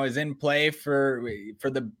Lawrence, is in play for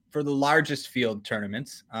the largest field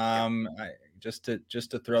tournaments. Just to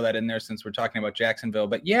throw that in there since we're talking about Jacksonville.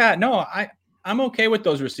 But yeah, no, I'm okay with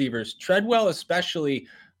those receivers. Treadwell especially.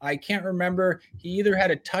 I can't remember. He either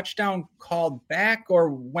had a touchdown called back or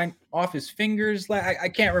went off his fingers. I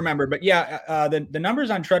can't remember. But yeah, the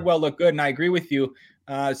numbers on Treadwell look good, and I agree with you.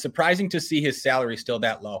 Surprising to see his salary still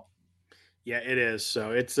that low. Yeah, it is.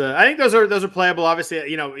 So it's I think those are playable.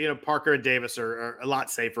 Obviously, Parker and Davis are a lot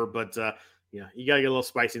safer, but you got to get a little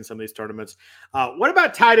spicy in some of these tournaments. What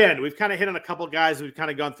about tight end? We've kind of hit on a couple of guys. We've kind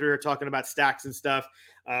of gone through here talking about stacks and stuff.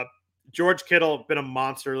 George Kittle been a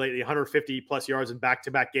monster lately, 150 plus yards in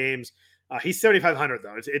back-to-back games. He's 7,500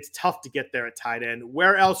 though. It's tough to get there at tight end.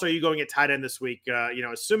 Where else are you going at tight end this week?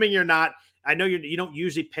 Assuming you're not. I know you don't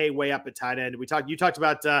usually pay way up at tight end. You talked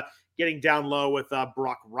about getting down low with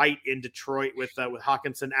Brock Wright in Detroit with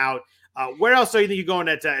Hawkinson out. Where else are you going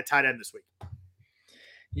at tight end this week?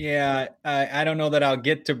 Yeah, I don't know that I'll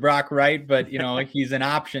get to Brock Wright, but he's an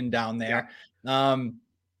option down there. Yeah.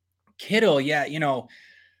 Kittle, yeah,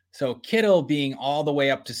 so Kittle being all the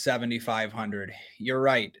way up to 7,500. You're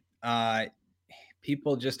right.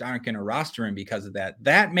 People just aren't going to roster him because of that.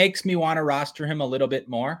 That makes me want to roster him a little bit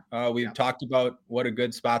more. We've talked about what a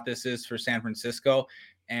good spot this is for San Francisco,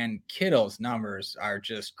 and Kittle's numbers are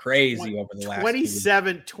just crazy over the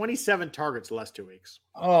last 27 targets the last 2 weeks.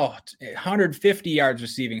 Oh, 150 yards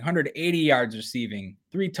receiving, 180 yards receiving,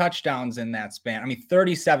 3 touchdowns in that span. I mean,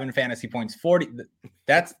 37 fantasy points, 40.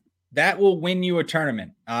 That will win you a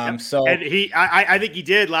tournament. So, and I think he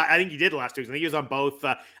did. I think he did last 2 weeks. I think he was on both.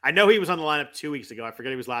 I know he was on the lineup 2 weeks ago. I forget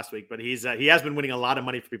he was last week, but he has been winning a lot of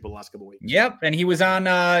money for people the last couple of weeks. Yep, and he was on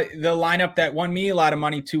the lineup that won me a lot of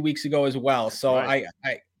money 2 weeks ago as well. So right.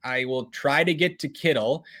 I will try to get to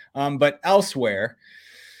Kittle, but elsewhere,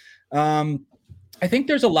 I think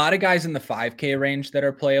there's a lot of guys in the 5K range that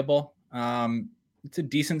are playable. It's a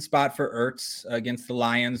decent spot for Ertz against the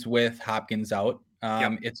Lions with Hopkins out.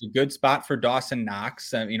 It's a good spot for Dawson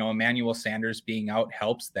Knox. Emmanuel Sanders being out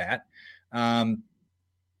helps that.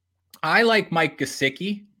 I like Mike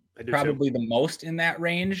Gesicki probably the most in that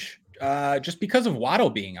range, just because of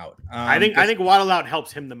Waddle being out. I think Waddle out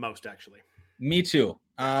helps him the most, actually. Me too.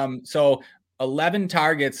 So 11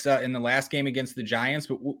 targets in the last game against the Giants,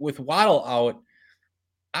 but with Waddle out,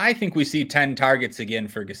 I think we see 10 targets again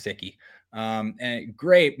for Gesicki. And a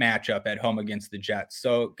great matchup at home against the Jets.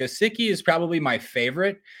 So Gesicki is probably my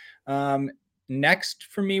favorite. Next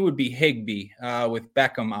for me would be Higbee with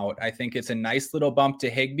Beckham out. I think it's a nice little bump to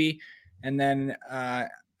Higbee. And then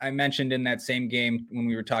I mentioned in that same game when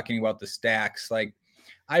we were talking about the stacks, like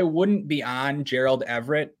I wouldn't be on Gerald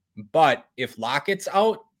Everett, but if Lockett's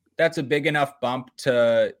out, that's a big enough bump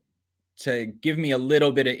to give me a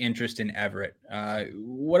little bit of interest in Everett.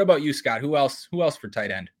 What about you, Scott? Who else for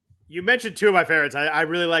tight end? You mentioned two of my favorites. I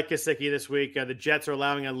really like Gesicki this week. The Jets are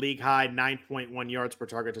allowing a league high 9.1 yards per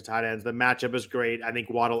target to tight ends. The matchup is great. I think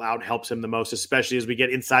Waddle out helps him the most, especially as we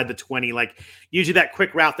get inside the 20. Like usually that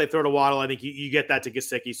quick route they throw to Waddle, I think you get that to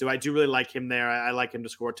Gesicki. So I do really like him there. I like him to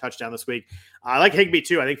score a touchdown this week. I like Higbee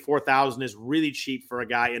too. I think 4,000 is really cheap for a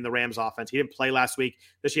guy in the Rams offense. He didn't play last week.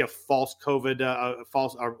 There's a false COVID, a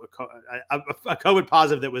COVID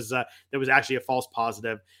positive that was actually a false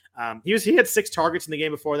positive. He had 6 targets in the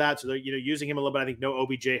game before that, so they're using him a little bit. I think no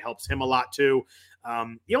OBJ helps him a lot too.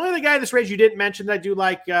 The only other guy in this range you didn't mention that I do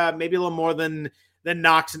like maybe a little more than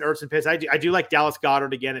Knox and Ertz and Pitts. I do like Dallas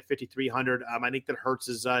Goedert again at 5,300. I think that Hurts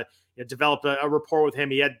has developed a rapport with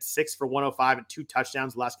him. He had 6 for 105 and 2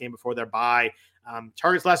 touchdowns last game before their bye.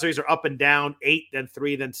 Targets last week are up and down, 8, then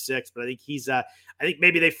 3, then 6. But I think I think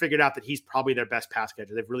maybe they figured out that he's probably their best pass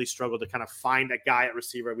catcher. They've really struggled to kind of find a guy at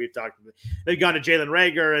receiver. They've gone to Jalen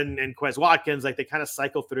Reagor and Quez Watkins. Like they kind of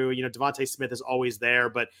cycle through. Devontae Smith is always there,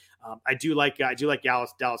 but I do like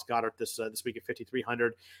Dallas Goedert this week at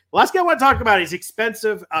 5,300. The last guy I want to talk about is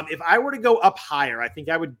expensive. If I were to go up higher, I think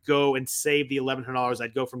I would go and save the $1,100.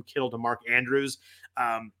 I'd go from Kittle to Mark Andrews.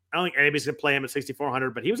 I don't think anybody's going to play him at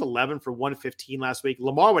 6,400, but he was 11 for 115 last week.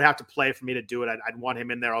 Lamar would have to play for me to do it. I'd want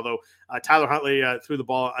him in there, although Tyler Huntley threw the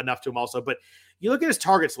ball enough to him also. But you look at his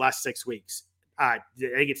targets last 6 weeks. I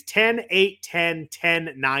think it's 10, 8, 10,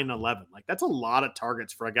 10, 9, 11. Like that's a lot of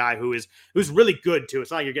targets for a guy who's really good too.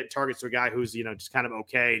 It's not like you're getting targets to a guy who's just kind of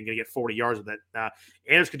okay and going to get 40 yards with it.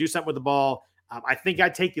 Andrews could do something with the ball. I think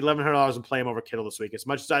I'd take the $1,100 and play him over Kittle this week. As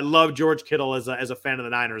much as I love George Kittle as a fan of the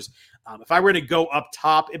Niners, if I were to go up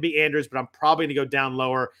top, it'd be Andrews, but I'm probably going to go down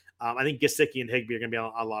lower. I think Gesicki and Higbee are going to be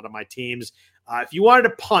on a lot of my teams. If you wanted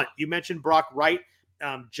to punt, you mentioned Brock Wright.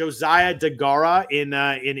 Josiah DeGuara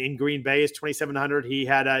in Green Bay is 2,700. He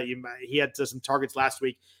had some targets last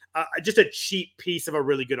week. Just a cheap piece of a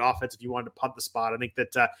really good offense if you wanted to punt the spot. I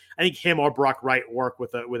think him or Brock Wright work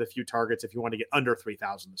with a few targets if you want to get under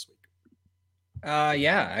 3,000 this week.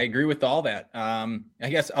 Yeah, I agree with all that. I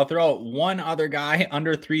guess I'll throw out one other guy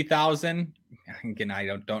under 3,000. Again,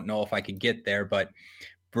 I don't know if I could get there, but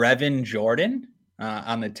Brevin Jordan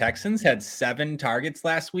on the Texans had 7 targets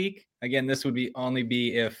last week. Again, this would only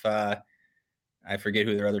be if I forget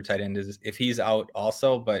who their other tight end is, if he's out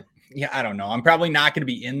also. But yeah, I don't know. I'm probably not going to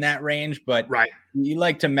be in that range, but right. You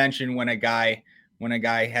like to mention when a guy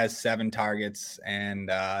has 7 targets and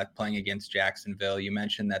playing against Jacksonville. You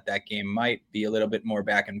mentioned that game might be a little bit more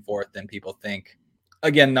back and forth than people think.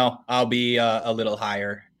 Again, though, I'll be a little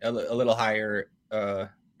higher. I'll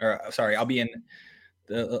be in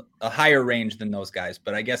a higher range than those guys,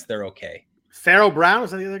 but I guess they're okay. Pharaoh Brown, is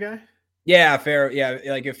that the other guy? Yeah, Pharaoh. Yeah,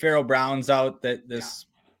 like if Pharaoh Brown's out, this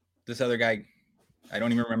other guy, I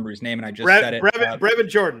don't even remember his name, and I just said it. Brevin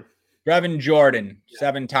Jordan. Brevin Jordan,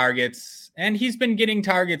 7 targets, and he's been getting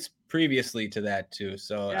targets previously to that too.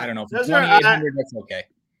 So I don't know. For 2,800, that's okay.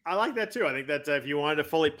 I like that too. I think that if you wanted to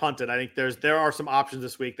fully punt it, I think there are some options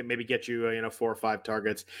this week that maybe get you 4 or 5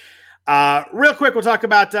 targets. Real quick, we'll talk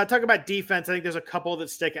about defense. I think there's a couple that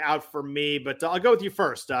stick out for me, but I'll go with you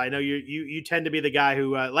first. I know you tend to be the guy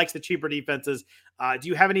who likes the cheaper defenses. Do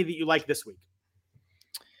you have any that you like this week?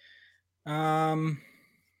 That's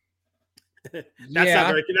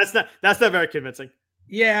not very convincing.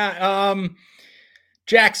 Yeah.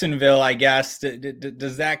 Jacksonville, I guess.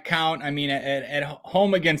 Does that count? I mean, at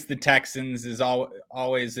home against the Texans is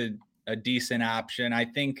always a decent option. I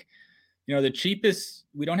think, the cheapest,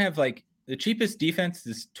 we don't have the cheapest defense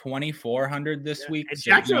is 2,400 this week. And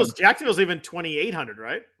Jacksonville's even 2,800,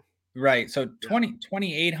 right? Right. So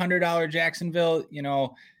 $2,800 Jacksonville,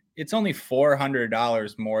 it's only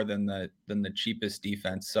 $400 more than the cheapest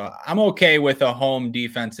defense. So I'm okay with a home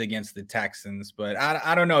defense against the Texans, but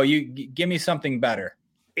I don't know. You give me something better.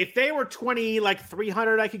 If they were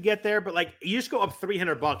 300, I could get there, but you just go up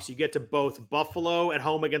 $300, you get to both Buffalo at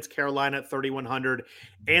home against Carolina at 3,100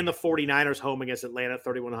 and the 49ers home against Atlanta at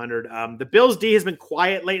 3,100. The Bills D has been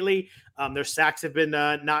quiet lately. Their sacks have been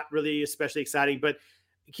not really especially exciting, but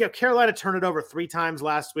Carolina turned it over 3 times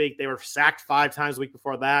last week. They were sacked 5 times the week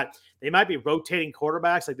before that. They might be rotating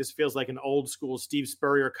quarterbacks. Like, this feels like an old school Steve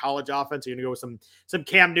Spurrier college offense. You're going to go with some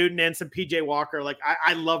Cam Newton and some PJ Walker. Like,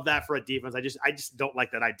 I love that for a defense. I just don't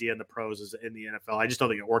like that idea in the pros in the NFL. I just don't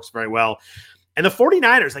think it works very well. And the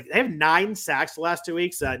 49ers, like, they have 9 sacks the last 2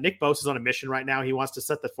 weeks. Nick Bosa's on a mission right now. He wants to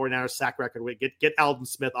set the 49ers sack record. Get Aldon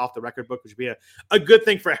Smith off the record book, which would be a good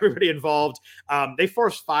thing for everybody involved. They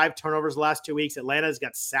forced 5 turnovers the last 2 weeks. Atlanta's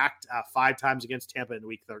got sacked 5 times against Tampa in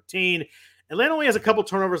week 13. Atlanta only has a couple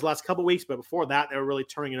turnovers the last couple weeks, but before that, they were really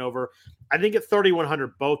turning it over. I think at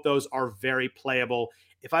 3,100, both those are very playable.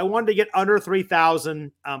 If I wanted to get under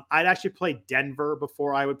 3,000, I'd actually play Denver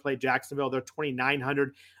before I would play Jacksonville. They're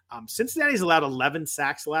 2,900. Cincinnati's allowed 11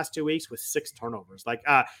 sacks the last 2 weeks with 6 turnovers. Like,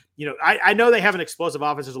 I know they have an explosive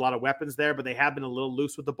offense. There's a lot of weapons there, but they have been a little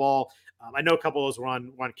loose with the ball. I know a couple of those were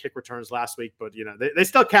on kick returns last week, but they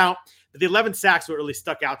still count. But the 11 sacks what really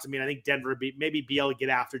stuck out to me. And I think Denver maybe be able to get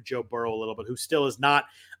after Joe Burrow a little bit, who still is not,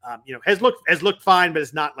 has looked fine, but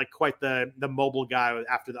is not like quite the mobile guy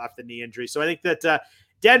after the knee injury. So I think that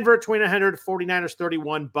Denver 2,900, 49ers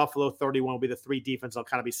 31, Buffalo 31 will be the 3 defense I'll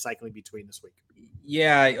kind of be cycling between this week.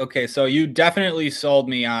 Yeah. Okay. So you definitely sold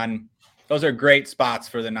me on those. Are great spots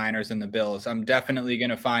for the Niners and the Bills. I'm definitely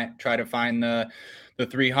going to try to find the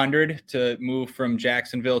 300 to move from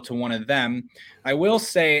Jacksonville to one of them. I will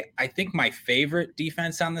say, I think my favorite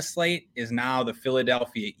defense on the slate is now the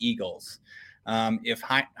Philadelphia Eagles. If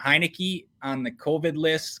Heineke on the COVID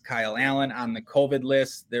list, Kyle Allen on the COVID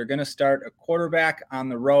list, they're going to start a quarterback on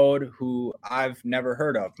the road who I've never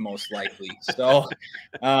heard of, most likely. So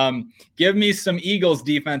give me some Eagles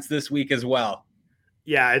defense this week as well.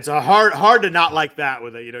 Yeah, it's a hard to not like that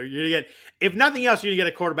with it. You get, if nothing else, you get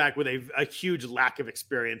a quarterback with a huge lack of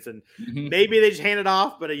experience, and maybe they just hand it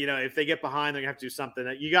off. But if they get behind, they're gonna have to do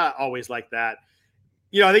something. You got always like that.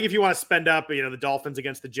 I think if you want to spend up, the Dolphins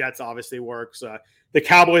against the Jets obviously works. The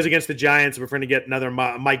Cowboys against the Giants, we're going to get another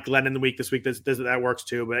Mike Glennon in the week this week. That works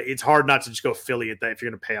too, but it's hard not to just go Philly at that if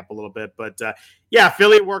you're going to pay up a little bit. But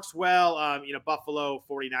Philly works well. Buffalo,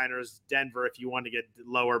 49ers, Denver if you want to get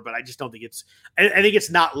lower, but I just don't think I think it's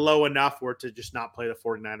not low enough where to just not play the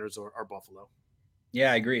 49ers or Buffalo.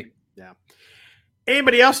 Yeah, I agree. Yeah.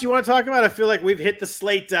 Anybody else you want to talk about? I feel like we've hit the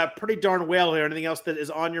slate pretty darn well here. Anything else that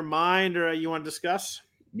is on your mind or you want to discuss?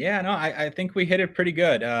 Yeah, no, I think we hit it pretty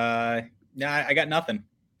good. I got nothing.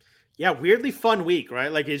 Yeah, weirdly fun week,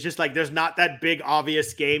 right? Like, it's just like there's not that big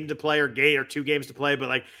obvious game to play or 2 games to play, but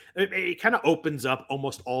like it kind of opens up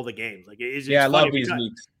almost all the games. Like, I love these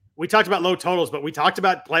weeks. We talked about low totals, but we talked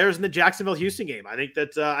about players in the Jacksonville-Houston game. I think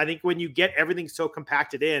that when you get everything so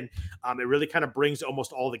compacted in, it really kind of brings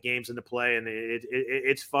almost all the games into play, and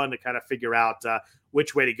it's fun to kind of figure out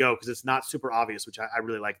which way to go because it's not super obvious, which I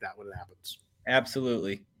really like that when it happens.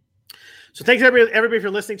 Absolutely. So thanks everybody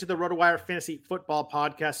for listening to the RotoWire Fantasy Football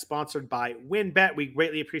Podcast sponsored by WynnBET. We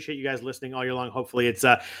greatly appreciate you guys listening all year long. Hopefully it's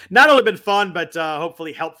not only been fun, but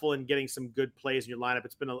hopefully helpful in getting some good plays in your lineup.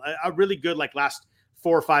 It's been a really good last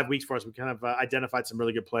 4 or 5 weeks for us. We kind of identified some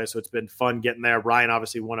really good plays, so it's been fun getting there. Ryan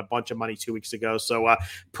obviously won a bunch of money 2 weeks ago, so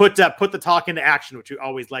put the talk into action, which we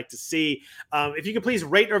always like to see. If you can please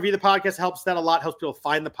rate and review the podcast, helps that a lot. Helps people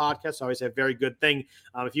find the podcast. So always a very good thing.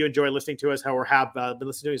 If you enjoy listening to us, or have been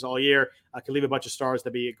listening to us all year, can leave a bunch of stars.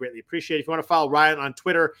 That'd be greatly appreciated. If you want to follow Ryan on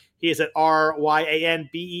Twitter, he is at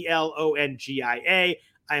RyanBelongia.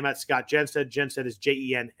 I am at Scott Jenstad. Jenstad is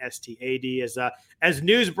Jenstad. As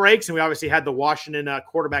news breaks, and we obviously had the Washington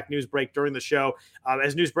quarterback news break during the show.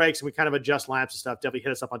 As news breaks and we kind of adjust lineups and stuff, definitely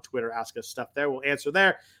hit us up on Twitter, ask us stuff there. We'll answer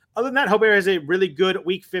there. Other than that, hope everybody has a really good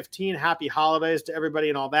week 15. Happy holidays to everybody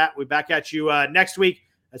and all that. We'll be back at you next week.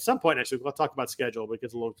 At some point next week, we'll talk about schedule. It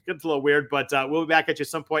gets a little weird, but we'll be back at you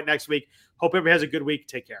some point next week. Hope everybody has a good week.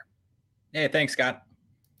 Take care. Hey, thanks, Scott.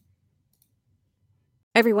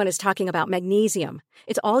 Everyone is talking about magnesium.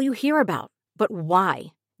 It's all you hear about. But why?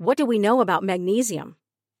 What do we know about magnesium?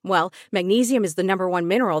 Well, magnesium is the number one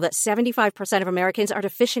mineral that 75% of Americans are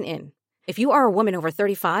deficient in. If you are a woman over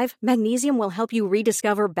 35, magnesium will help you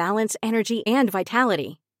rediscover balance, energy, and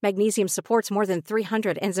vitality. Magnesium supports more than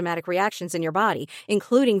 300 enzymatic reactions in your body,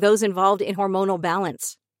 including those involved in hormonal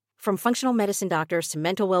balance. From functional medicine doctors to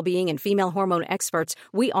mental well-being and female hormone experts,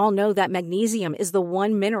 we all know that magnesium is the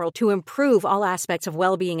one mineral to improve all aspects of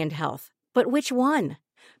well-being and health. But which one?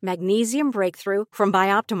 Magnesium Breakthrough from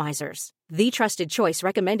Bioptimizers, the trusted choice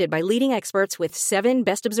recommended by leading experts with 7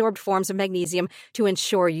 best-absorbed forms of magnesium to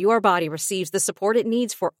ensure your body receives the support it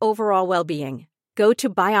needs for overall well-being. Go to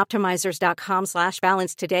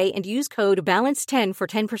bioptimizers.com/balance today and use code BALANCE10 for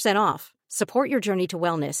 10% off. Support your journey to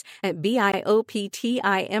wellness at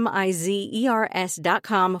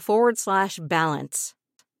bioptimizers.com/balance.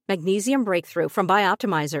 Magnesium Breakthrough from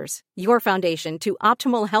Bioptimizers, your foundation to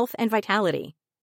optimal health and vitality.